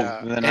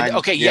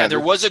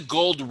was a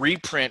gold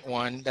reprint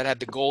one that had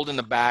the gold in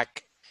the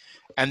back,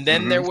 and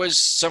then there was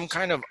some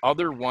kind of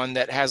other one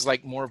that has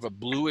like more of a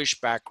bluish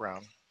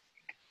background.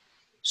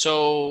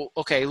 So,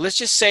 okay, let's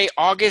just say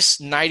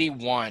August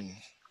 91.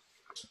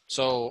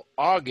 So,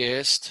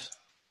 August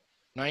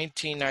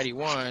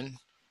 1991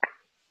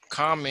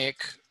 comic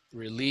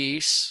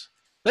release.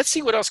 Let's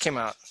see what else came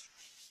out.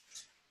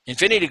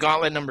 Infinity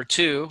Gauntlet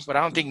 #2, but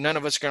I don't think none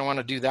of us are going to want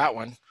to do that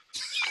one.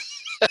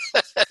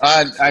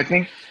 I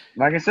think,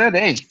 like I said,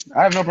 hey,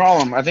 I have no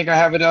problem. I think I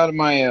have it out of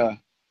my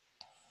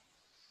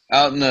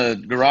out in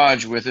the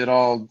garage with it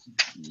all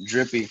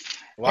drippy.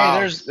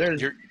 Wow. Hey,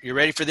 there's. You're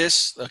ready for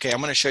this? Okay, I'm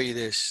going to show you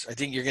this. I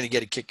think you're going to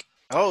get a kick.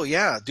 Oh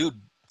yeah, dude,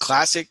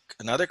 classic,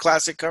 another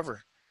classic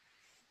cover.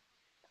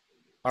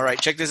 All right,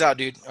 check this out,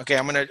 dude. Okay,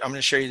 I'm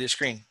gonna show you the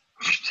screen.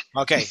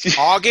 Okay,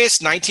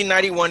 August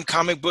 1991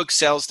 comic book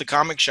sales to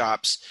comic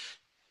shops.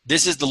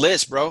 This is the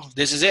list, bro.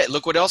 This is it.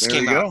 Look what else There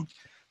came you out. go.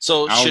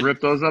 So I'll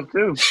rip those up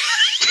too.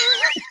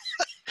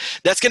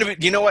 that's gonna be.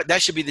 You know what?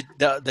 That should be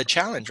the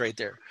challenge right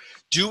there.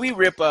 Do we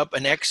rip up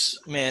an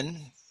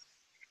X-Men?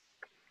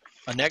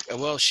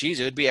 Well, it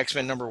would be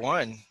X-Men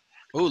 #1.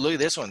 Oh, look at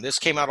this one. This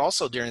came out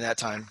also during that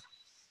time.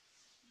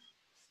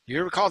 Do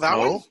you recall that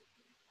one?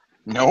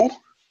 No.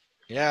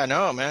 Yeah,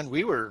 no, man.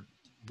 We were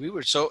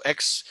so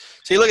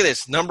See, look at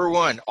this.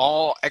 #1,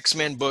 all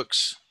X-Men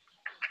books.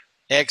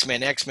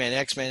 X-Men. Uncanny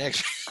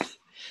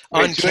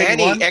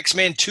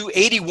X-Men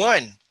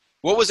 281.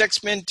 What was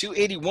X-Men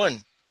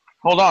 281?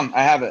 Hold on,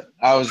 I have it.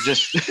 I was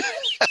just.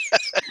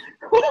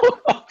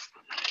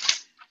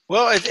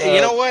 Well,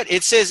 you know what?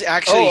 It says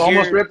actually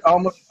almost ripped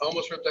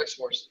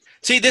X-Force.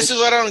 See, this is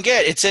what I don't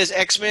get. It says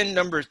X-Men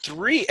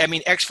 #3. I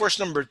mean, X-Force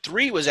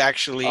 #3 was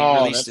actually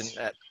released in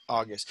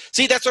August.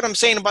 See, that's what I'm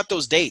saying about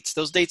those dates.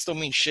 Those dates don't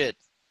mean shit.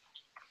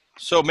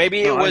 So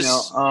maybe it was.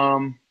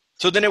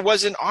 So then it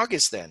was in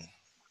August then.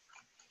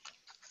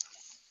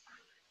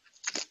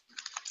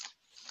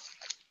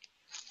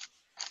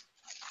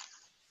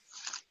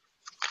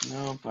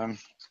 Nope.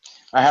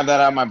 I have that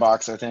out of my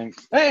box, I think.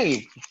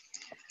 Hey,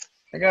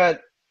 I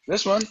got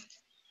this one.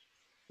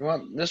 You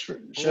want this?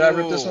 Should I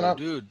rip this one up?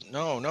 Dude,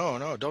 no.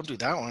 Don't do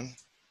that one.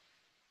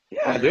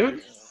 Yeah,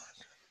 dude.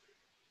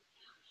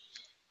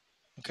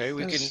 Okay,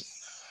 we can.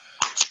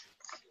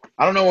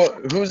 I don't know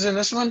who's in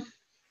this one.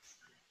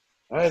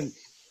 Is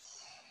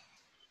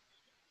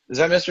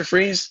that Mr.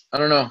 Freeze? I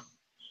don't know.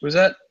 Who's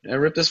that? I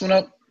rip this one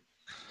up.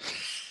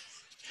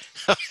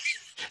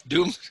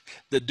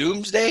 The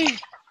Doomsday?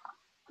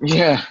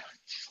 Yeah.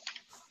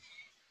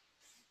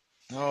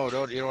 No, you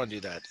don't want to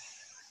do that.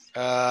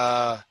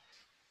 I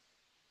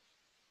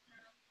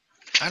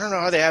don't know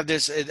how they have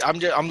this.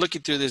 I'm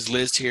looking through this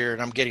list here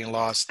and I'm getting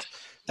lost.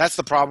 That's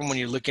the problem when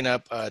you're looking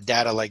up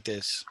data like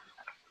this.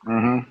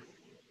 Mm-hmm.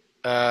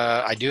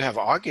 I do have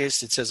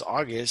August. It says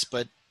August,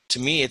 but to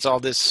me, it's all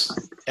this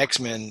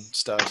X-Men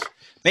stuff.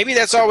 Maybe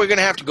that's all we're going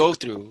to have to go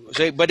through.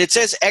 But it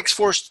says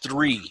X-Force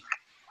 3.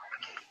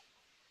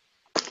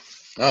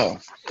 Oh.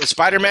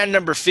 Spider-Man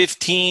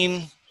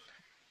 #15.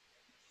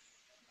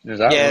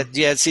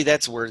 Yeah. See,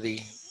 that's worthy.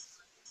 It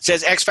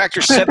says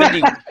X-Factor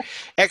 70,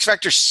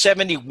 X-Factor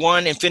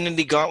 71,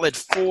 Infinity Gauntlet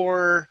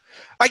 4.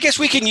 I guess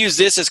we can use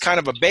this as kind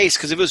of a base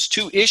because if it was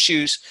 2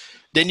 issues,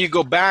 then you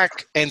go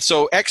back, and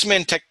so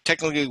X-Men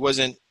technically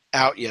wasn't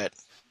out yet.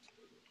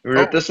 We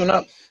rip this one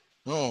up?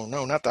 No,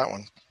 not that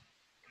one.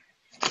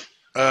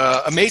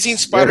 Amazing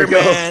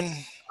Spider-Man.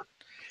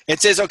 It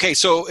says, okay,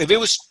 so if it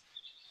was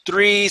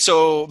 3,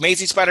 so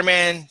Amazing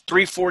Spider-Man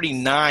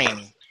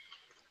 349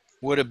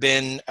 would have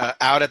been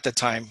out at the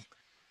time.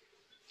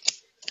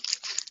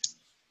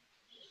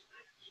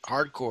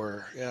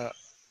 Hardcore, yeah.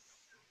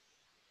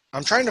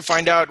 I'm trying to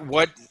find out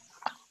what,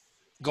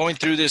 going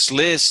through this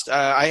list,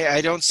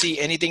 I don't see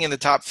anything in the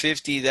top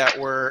 50 that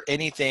were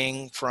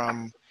anything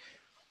from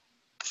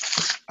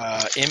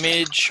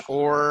Image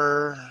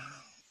or,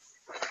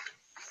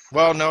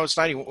 well, no, it's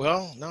not even,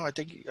 well, no, I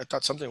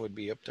thought something would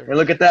be up there. Hey,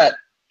 look at that.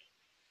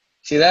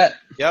 See that?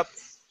 Yep.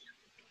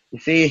 You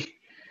see,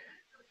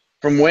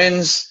 from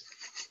Wins.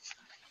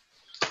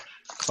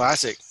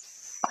 Classic.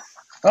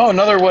 Oh,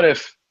 another What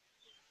If.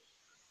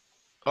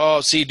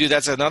 Oh, see, dude,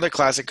 that's another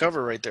classic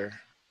cover right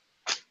there.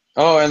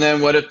 Oh, and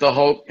then what if the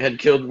Hulk had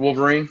killed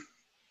Wolverine?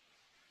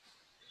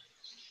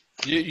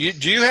 Do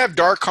you have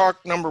Darkhawk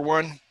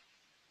 #1?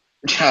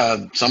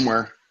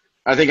 Somewhere.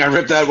 I think I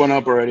ripped that one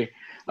up already.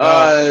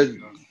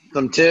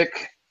 Some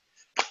Tick.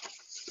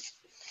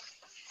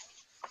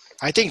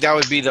 I think that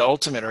would be the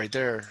ultimate right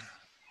there.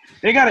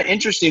 They got an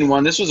interesting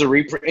one. This was a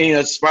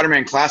reprint.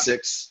 Spider-Man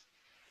Classics.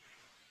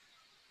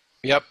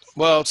 Yep.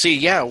 Well, see,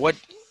 yeah.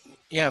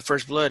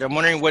 First Blood. I'm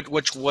wondering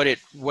what it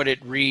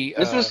re.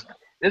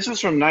 This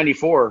was from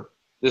 '94.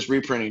 This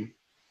reprinting,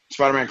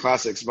 Spider-Man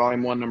Classics,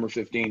 Volume 1, number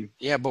 15.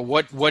 Yeah, but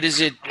what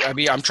is it? I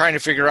mean, I'm trying to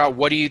figure out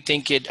what do you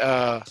think it.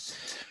 Marvel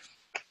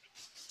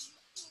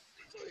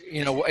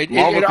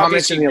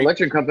Comics and the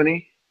Electric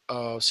Company.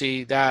 Oh,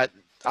 see that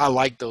I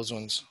like those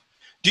ones.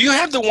 Do you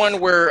have the one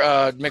where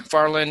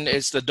McFarlane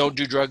is the Don't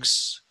Do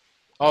Drugs?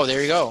 Oh,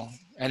 there you go,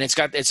 and it's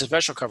a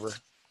special cover.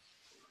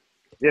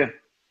 Yeah.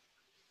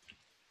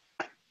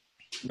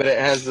 But it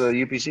has the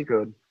UPC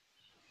code.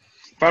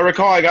 If I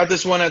recall, I got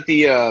this one at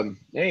the.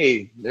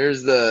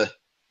 There's the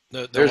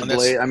there's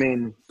Blade. I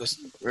mean, the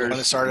one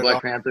that started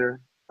Black Panther.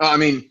 Oh, I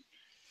mean,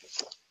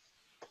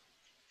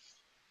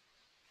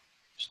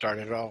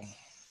 started it all.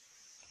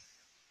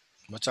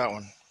 What's that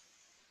one?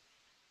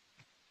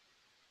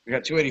 I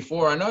got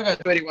 284. I know I got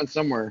 281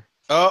 somewhere.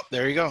 Oh,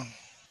 there you go.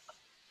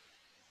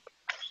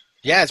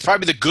 Yeah, it's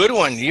probably the good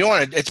one. You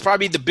want it? It's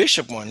probably the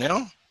Bishop one. You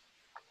know?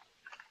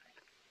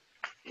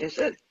 Is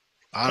it?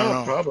 I don't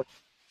know. Probably.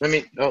 Let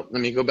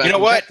me go back. You know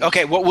and what? check.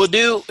 Okay, what we'll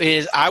do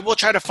is I will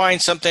try to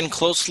find something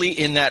closely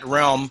in that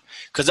realm,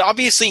 because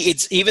obviously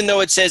it's, even though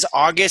it says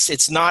August,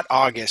 it's not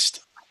August.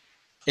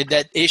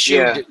 That issue,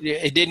 Yeah.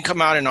 it didn't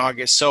come out in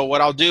August. So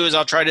what I'll do is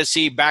I'll try to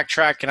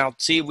backtrack, and I'll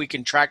see if we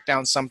can track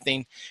down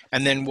something,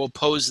 and then we'll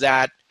pose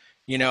that.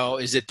 You know,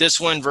 is it this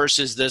one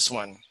versus this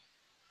one?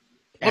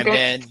 And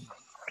Okay.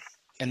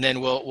 then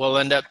we'll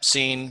end up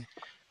seeing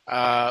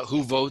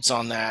who votes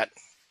on that.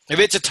 If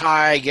it's a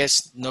tie, I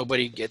guess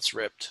nobody gets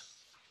ripped.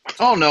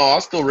 Oh no,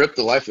 I'll still rip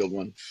the Liefeld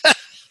one.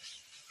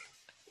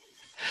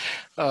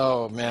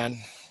 Oh man.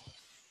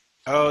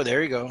 Oh,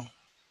 there you go.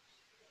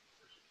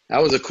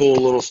 That was a cool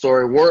little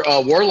story.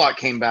 Warlock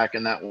came back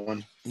in that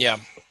one. Yeah.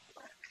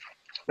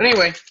 But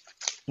anyway.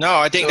 No,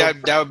 I think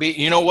that would be.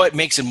 You know what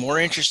makes it more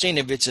interesting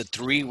if it's a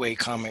three-way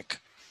comic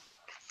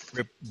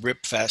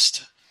rip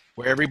fest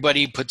where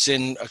everybody puts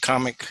in a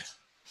comic.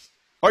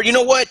 Or you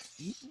know what?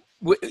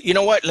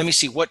 Let me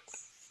see what.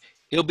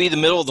 It'll be the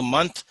middle of the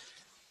month.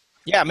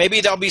 Yeah, maybe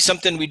that'll be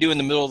something we do in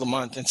the middle of the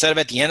month instead of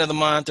at the end of the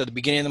month or the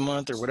beginning of the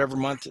month or whatever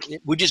month.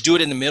 We just do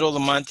it in the middle of the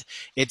month.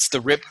 It's the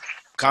Rip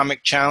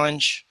Comic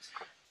Challenge.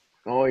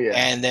 Oh yeah.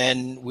 And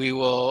then we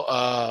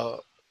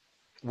will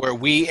where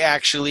we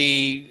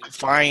actually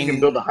find. You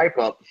can build the hype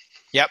up.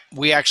 Yep,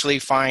 we actually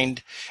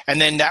find,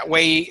 and then that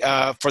way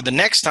for the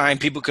next time,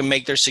 people can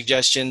make their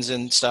suggestions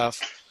and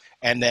stuff,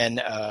 and then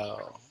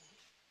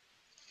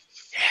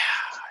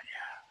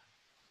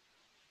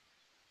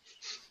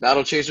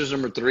Battle Chasers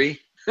number 3.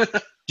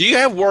 Do you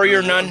have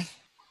Warrior Nun?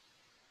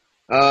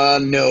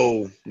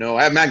 No.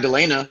 I have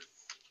Magdalena.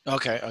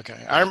 Okay.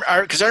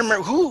 Because I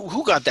remember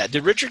who got that.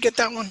 Did Richard get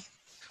that one,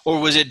 or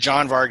was it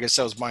John Vargas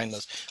that was buying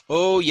those?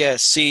 Oh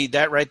yes, see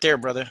that right there,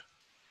 brother.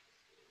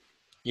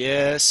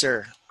 Yes,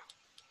 sir.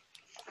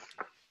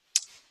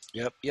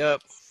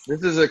 Yep.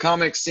 This is a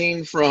comic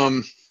scene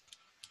from.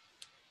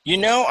 You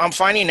know, I'm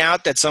finding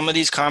out that some of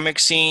these comic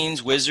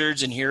scenes,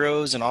 Wizards and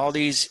Heroes, and all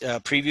these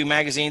preview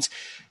magazines,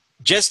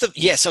 just the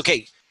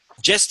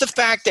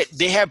fact that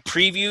they have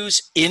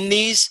previews in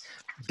these,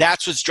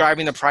 that's what's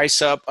driving the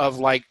price up. Of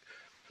like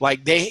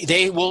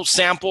they will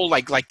sample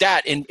like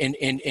that in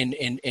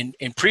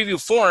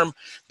preview form.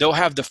 They'll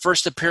have the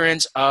first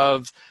appearance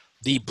of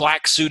the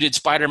black suited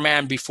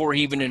Spider-Man before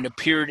he even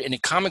appeared in a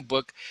comic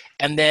book,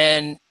 and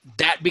then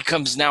that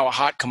becomes now a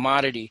hot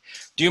commodity.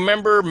 Do you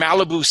remember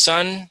Malibu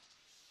Sun?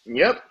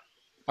 Yep.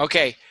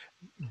 Okay,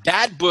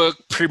 that book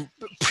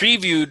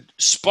previewed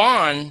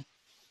Spawn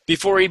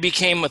before he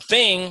became a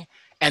thing,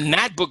 and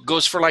that book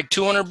goes for like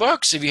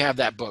 $200 if you have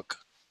that book,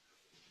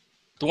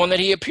 the one that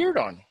he appeared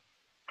on.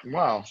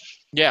 Wow.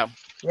 Yeah.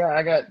 Yeah,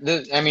 I got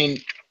this. I mean,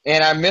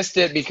 and I missed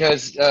it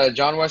because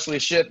John Wesley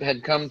Shipp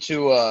had come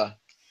to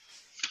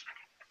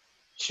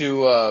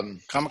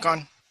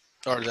Comic-Con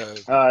or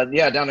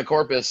down to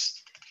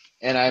Corpus,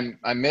 and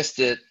I missed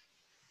it.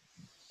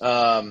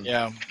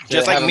 Yeah,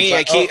 just like me,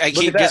 I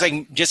keep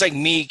just like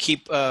me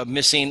keep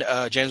missing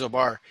James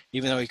O'Barr,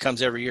 even though he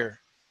comes every year.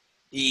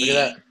 Look at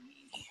that.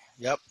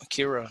 Yep,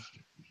 Akira.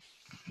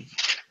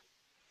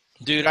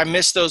 Dude, I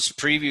miss those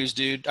previews,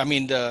 dude. I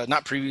mean,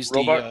 not previews.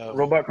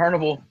 Robot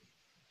Carnival.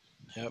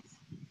 Yep.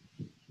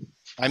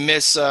 I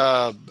miss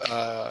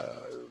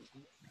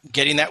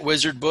getting that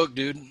Wizard book,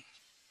 dude.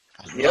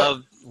 I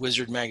love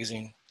Wizard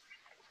magazine.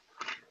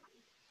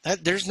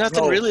 There's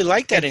nothing really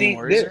like that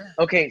anymore, is there?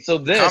 Okay, so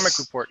this Comic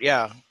Report,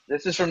 yeah.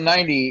 This is from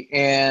 90,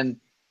 and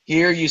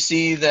here you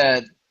see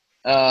that.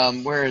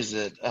 Where is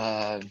it?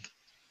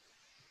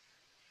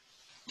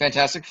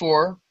 Fantastic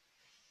Four.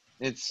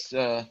 It's.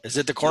 Is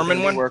it the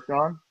Corman one? Worked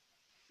on?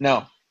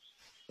 No.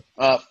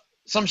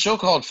 Some show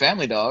called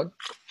Family Dog.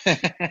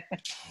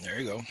 There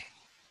you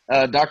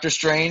go. Doctor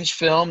Strange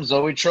film,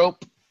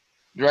 Zoetrope.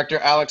 Director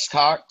Alex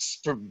Cox.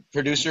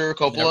 Producer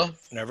Coppola.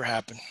 Never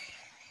happened.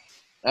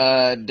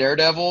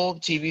 Daredevil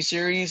TV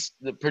series.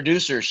 The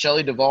producer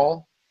Shelley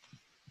Duvall.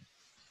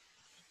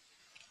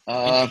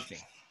 Interesting.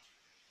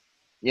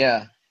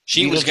 Yeah.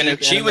 She was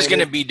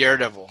gonna be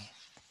Daredevil.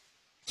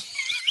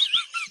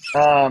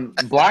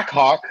 Black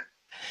Hawk.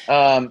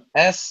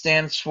 S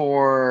stands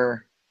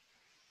for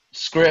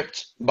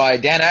script by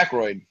Dan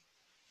Aykroyd.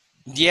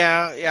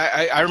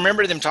 Yeah, I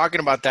remember them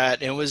talking about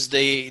that. It was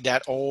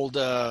that old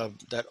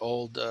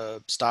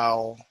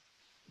style.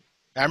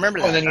 I remember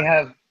that. And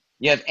then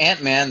you have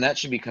Ant-Man, that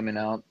should be coming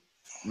out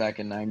back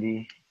in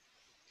 90.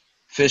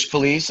 Fish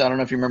Police, I don't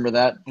know if you remember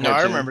that. No, cartoon.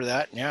 I remember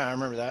that. Yeah, I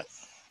remember that.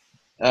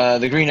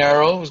 The Green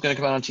Arrow was going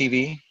to come out on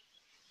TV.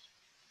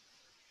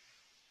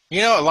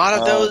 You know, a lot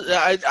of those,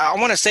 I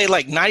want to say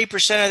like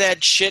 90% of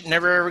that shit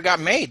never ever got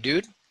made,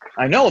 dude.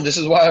 I know. This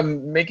is why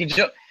I'm making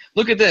jokes.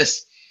 Look at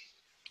this.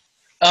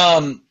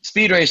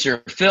 Speed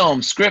Racer,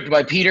 film, script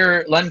by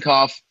Peter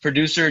Lenkoff,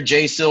 producer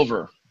Jay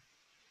Silver.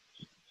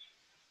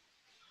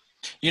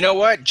 You know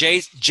what?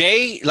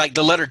 J, like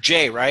the letter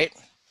J, right?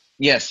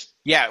 Yes.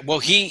 Yeah, well,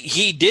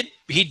 he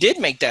did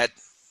make that,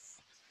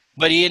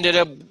 but he ended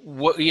up,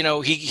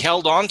 he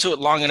held on to it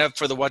long enough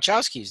for the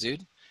Wachowskis,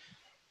 dude.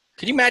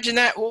 Can you imagine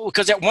that?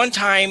 Because at one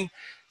time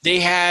they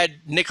had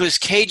Nicolas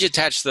Cage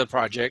attached to the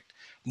project.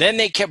 Then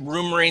they kept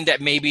rumoring that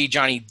maybe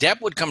Johnny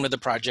Depp would come to the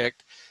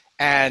project,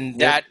 and Yep.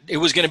 that it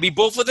was going to be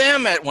both of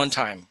them at one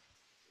time,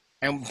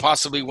 and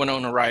possibly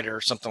Winona Ryder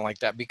or something like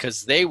that,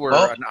 because they were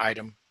Well, an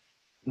item.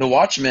 The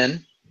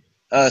Watchmen,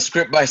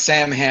 script by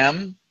Sam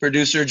Hamm,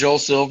 producer Joel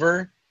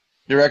Silver,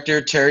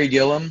 director Terry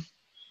Gilliam,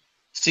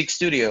 Seek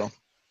Studio.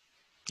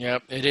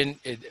 Yep, it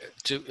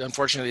didn't.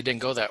 Unfortunately, it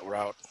didn't go that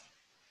route.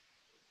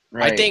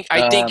 Right.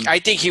 I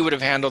think he would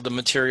have handled the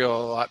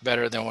material a lot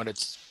better than what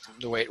it's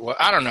the way it was.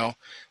 I don't know.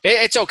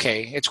 It's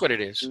okay. It's what it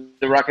is.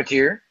 The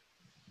Rocketeer,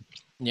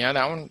 Yeah,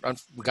 that one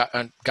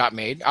got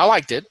made. I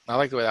liked it. I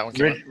liked the way that one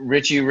came out.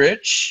 Richie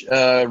Rich,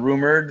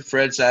 rumored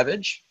Fred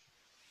Savage.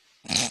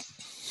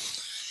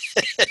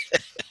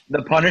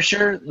 The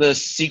Punisher, the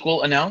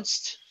sequel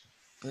announced.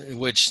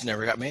 Which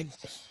never got made.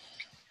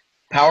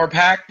 Power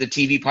Pack, the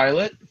TV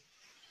pilot.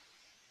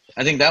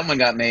 I think that one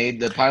got made.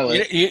 The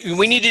pilot.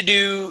 We need to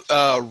do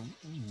a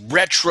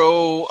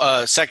retro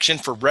section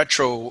for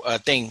retro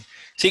thing.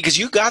 See, because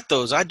you got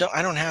those. I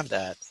don't have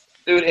that.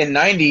 Dude, in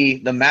 '90,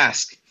 The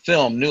Mask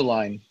film, New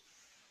Line.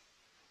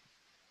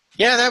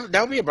 Yeah,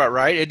 that would be about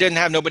right. It didn't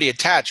have nobody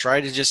attached,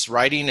 right? It's just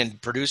writing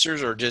and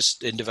producers, or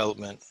just in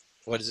development.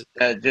 What is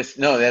it?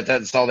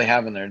 That's all they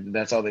have in there.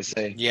 That's all they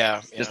say.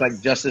 Yeah, Just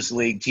like Justice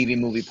League TV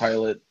movie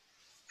pilot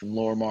from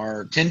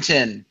Lorimar.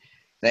 Tintin,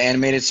 the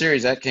animated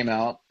series that came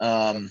out.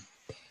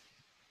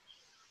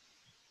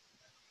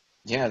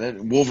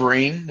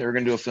 Wolverine. They were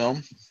gonna do a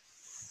film.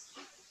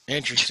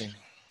 Interesting.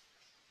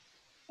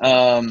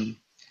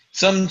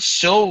 Some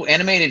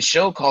animated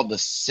show called The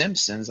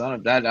Simpsons. I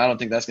don't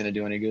think that's gonna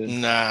do any good.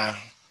 Nah,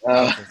 I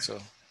don't think so.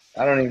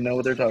 I don't even know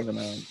what they're talking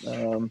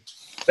about.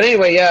 But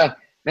anyway, yeah,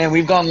 man,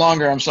 we've gone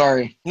longer. I'm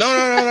sorry.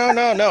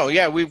 No.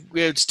 Yeah,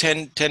 it's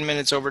 10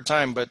 minutes over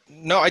time, but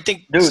no, I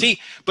think. Dude. See,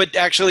 but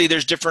actually,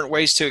 there's different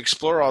ways to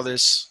explore all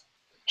this.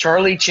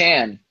 Charlie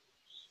Chan.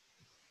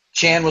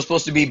 Chan was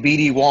supposed to be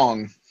BD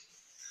Wong.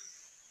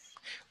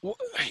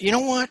 You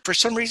know what? For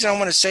some reason, I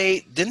want to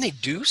say, didn't they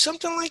do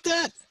something like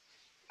that?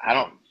 I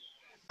don't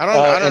In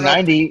know.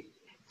 '90,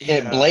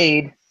 Yeah.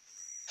 Blade,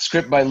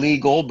 script by Lee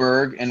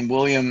Goldberg and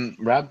William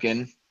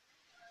Rabkin.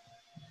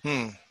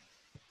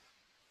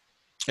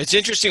 It's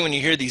interesting when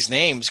you hear these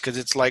names, because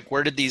it's like,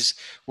 where did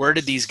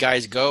these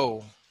guys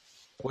go?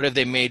 What have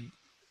they made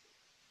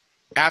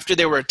after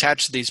they were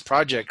attached to these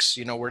projects?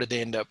 Where did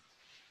they end up?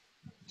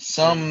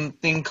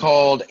 Something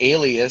called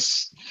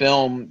Alias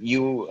film.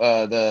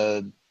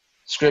 The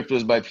script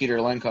was by Peter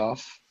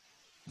Lenkoff.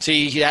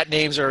 See, that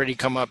name's already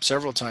come up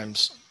several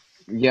times.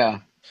 Yeah.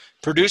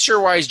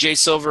 Producer-wise, Joel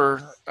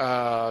Silver,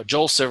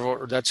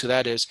 that's who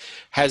that is,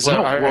 has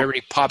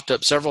already popped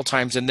up several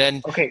times. And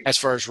then, as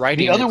far as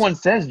writing, the other one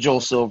says Joel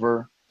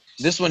Silver.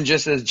 This one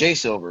just says Jay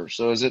Silver.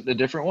 So is it the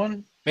different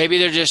one? Maybe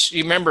they're just.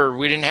 You remember,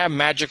 we didn't have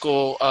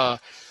magical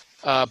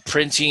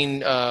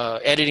printing,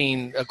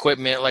 editing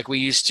equipment like we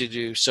used to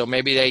do. So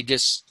maybe they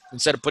just,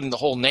 instead of putting the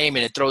whole name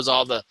in, it throws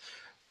all the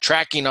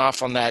tracking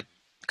off on that.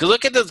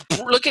 Because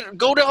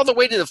go all the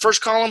way to the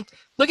first column.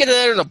 Look at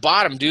it in the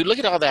bottom, dude. Look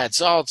at all that.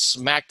 It's all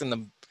smacked in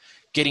the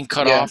getting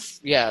cut off.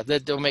 Yeah,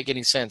 that don't make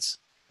any sense.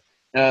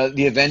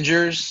 The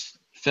Avengers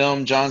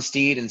film, John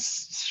Steed, and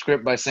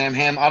script by Sam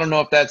Hamm. I don't know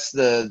if that's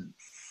the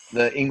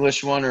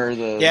English one or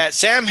the. Yeah,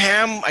 Sam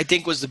Hamm, I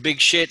think, was the big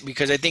shit,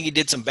 because I think he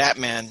did some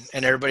Batman,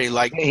 and everybody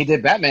liked. He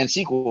did Batman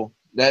sequel.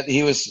 That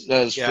he was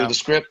for the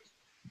script.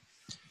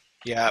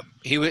 Yeah,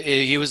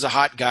 he was the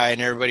hot guy,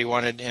 and everybody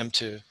wanted him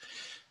to.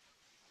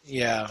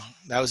 Yeah,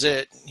 that was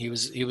it. He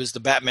was the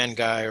Batman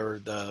guy,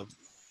 or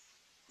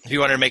if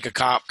you wanted to make a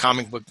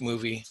comic book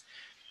movie,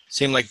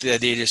 seemed like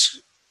they just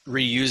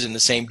reusing the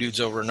same dudes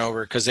over and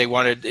over, because they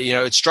wanted,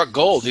 it struck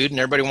gold, dude, and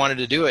everybody wanted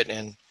to do it.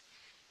 And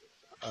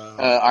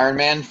Iron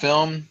Man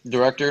film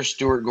director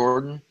Stuart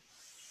Gordon.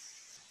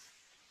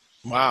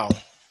 Wow,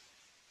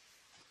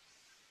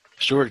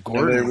 Stuart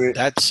Gordon.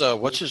 That's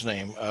what's his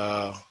name?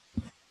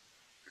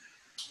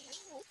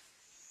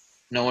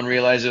 No one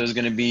realized it was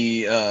going to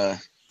be.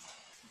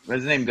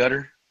 What's his name?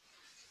 Gutter?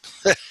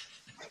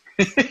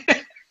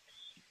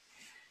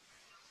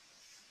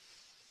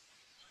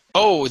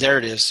 Oh, there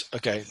it is.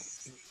 Okay.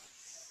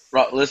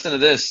 Listen to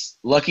this.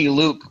 Lucky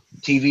Luke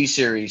TV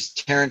series.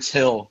 Terrence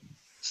Hill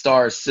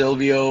stars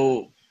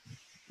Silvio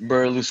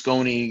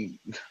Berlusconi.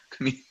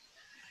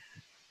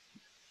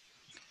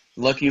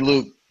 Lucky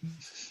Luke.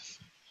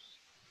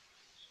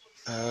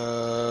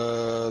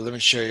 Let me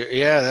show you.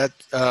 Yeah,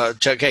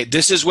 that. Okay,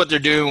 this is what they're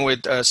doing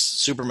with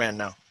Superman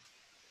now.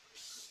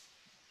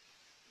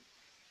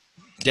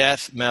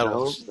 Death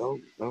Metal. Oh,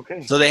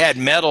 okay. So they had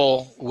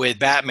Metal with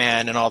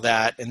Batman and all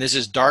that, and this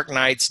is Dark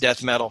Knight's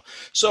Death Metal.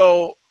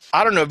 So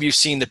I don't know if you've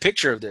seen the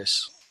picture of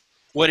this.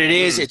 What it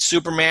is, it's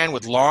Superman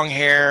with long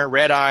hair,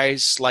 red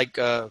eyes, like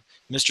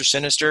Mr.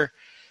 Sinister,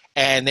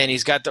 and then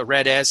he's got the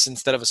red S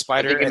instead of a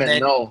spider,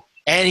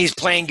 and he's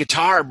playing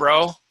guitar,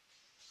 bro.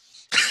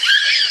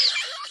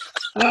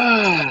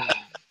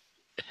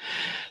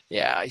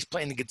 Yeah, he's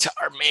playing the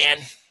guitar, man.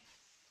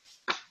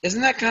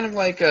 Isn't that kind of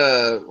like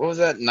what was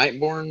that,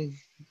 Nightborn?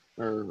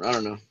 Or I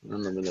don't know. I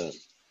remember that.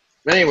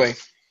 But anyway,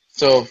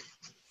 so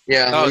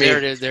yeah. Oh, there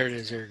it is. There it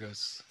is. Here it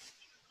goes.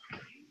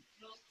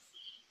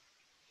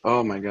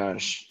 Oh my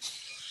gosh.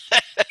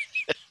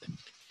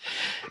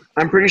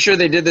 I'm pretty sure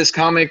they did this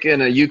comic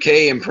in a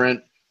UK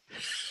imprint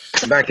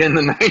back in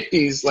the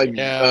 90s. Like,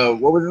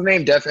 what was his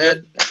name? Death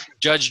Head?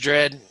 Judge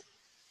Dredd.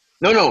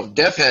 No,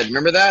 Death Head.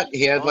 Remember that?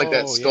 He had like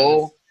that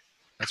skull. Yeah.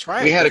 That's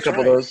right. We had a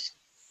couple of those.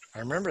 I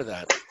remember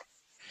that.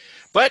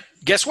 But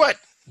guess what?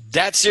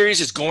 That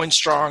series is going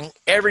strong.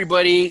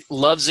 Everybody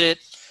loves it.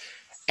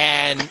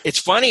 And it's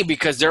funny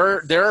because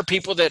there are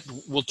people that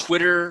will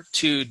Twitter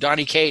to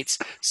Donny Cates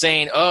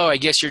saying, "Oh, I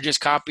guess you're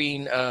just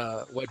copying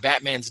what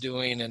Batman's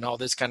doing and all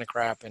this kind of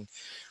crap." And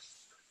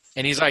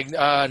he's like,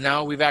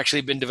 "No, we've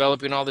actually been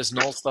developing all this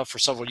null stuff for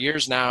several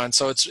years now." And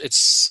so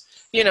it's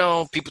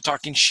people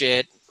talking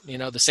shit.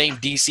 The same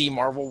DC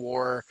Marvel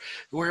war.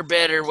 We're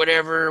better,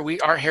 whatever.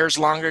 Our hair's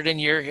longer than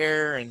your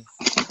hair, and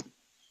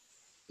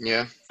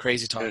yeah,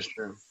 crazy talk. That's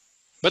true.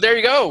 But there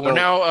you go. We're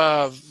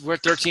now we're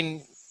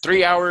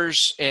 3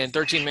 hours and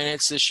 13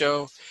 minutes this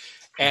show.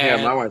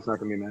 And, yeah, my wife's not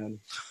gonna be mad.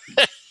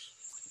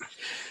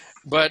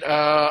 But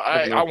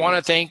I want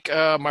to thank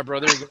my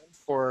brother again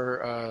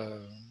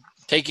for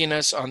taking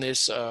us on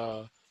this.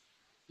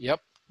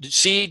 Yep.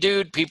 See,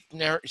 dude,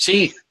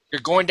 you're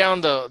going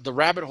down the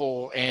rabbit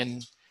hole,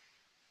 and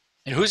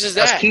whose is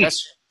that?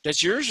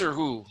 That's yours or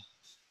who?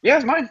 Yeah,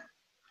 it's mine.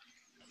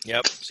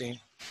 Yep. See,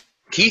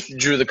 Keith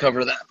drew the cover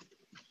of that.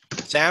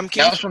 Sam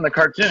Keith? That was from the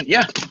cartoon.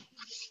 Yeah.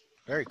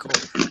 Very cool.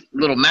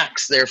 Little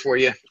Max there for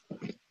you.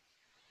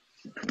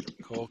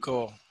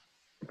 Cool.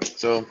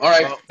 So, all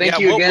right. Thank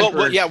you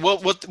again.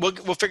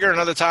 We'll figure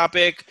another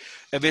topic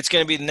if it's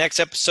going to be the next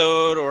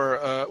episode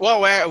or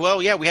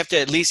we have to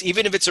at least,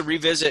 even if it's a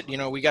revisit,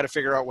 we got to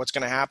figure out what's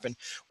going to happen.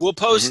 We'll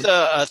post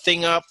a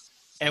thing up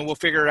and we'll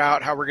figure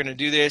out how we're going to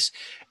do this,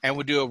 and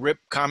we'll do a Rip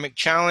Comic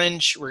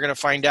Challenge. We're going to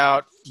find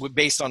out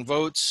based on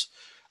votes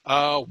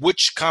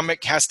which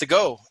comic has to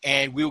go,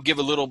 and we'll give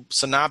a little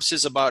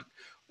synopsis about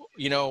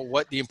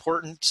what the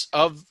importance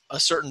of a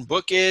certain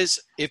book is,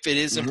 if it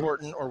is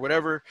important or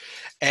whatever,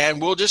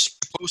 and we'll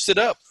just post it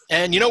up.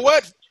 And you know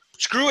what?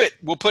 Screw it.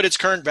 We'll put its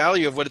current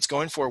value of what it's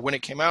going for when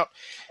it came out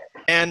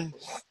and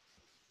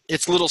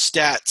its little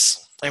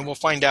stats, and we'll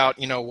find out,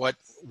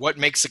 what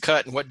makes the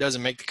cut and what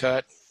doesn't make the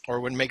cut, or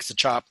what makes the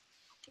chop.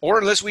 Or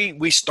unless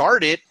we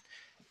start it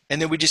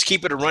and then we just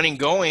keep it a running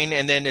going,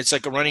 and then it's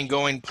like a running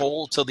going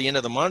poll till the end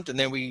of the month, and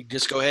then we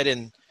just go ahead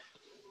and,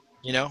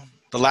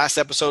 the last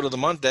episode of the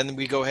month, then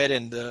we go ahead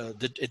and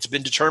it's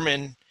been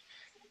determined,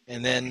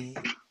 and then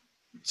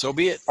so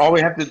be it. All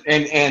we have to,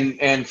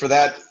 and for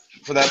that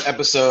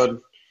episode,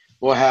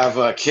 we'll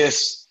have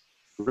Kiss,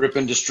 Rip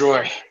and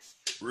Destroy.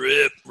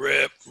 Rip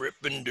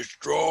and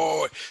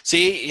destroy.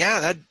 See,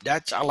 yeah,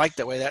 that's I like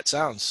the way that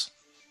sounds.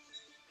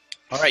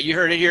 All right, you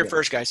heard it here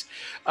first, guys.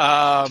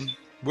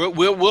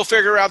 We'll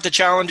figure out the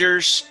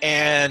challengers,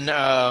 and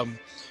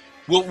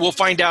we'll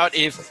find out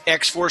if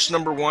X-Force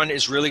 #1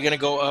 is really going to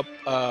go up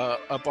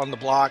on the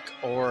block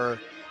or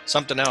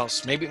something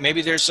else.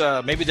 Maybe there's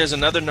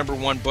another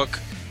 #1 book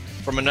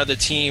from another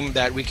team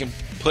that we can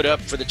put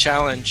up for the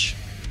challenge,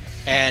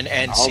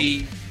 and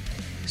see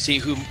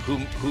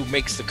who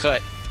makes the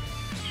cut.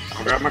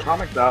 I'll grab my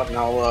comics out and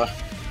I'll all right.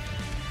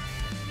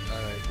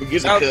 We'll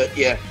give the cut.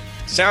 Yeah,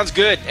 sounds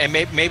good. And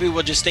maybe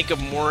we'll just think of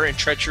more and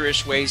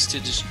treacherous ways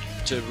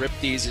to rip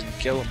these and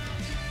kill them.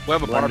 We'll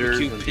have a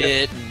barbecue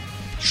pit and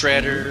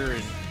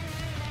shredder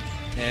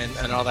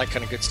and all that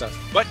kind of good stuff.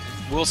 But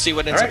we'll see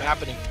what ends up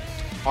happening.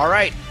 All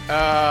right.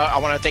 I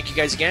want to thank you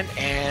guys again,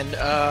 and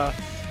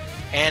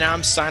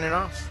I'm signing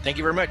off. Thank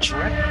you very much. All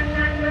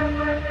right.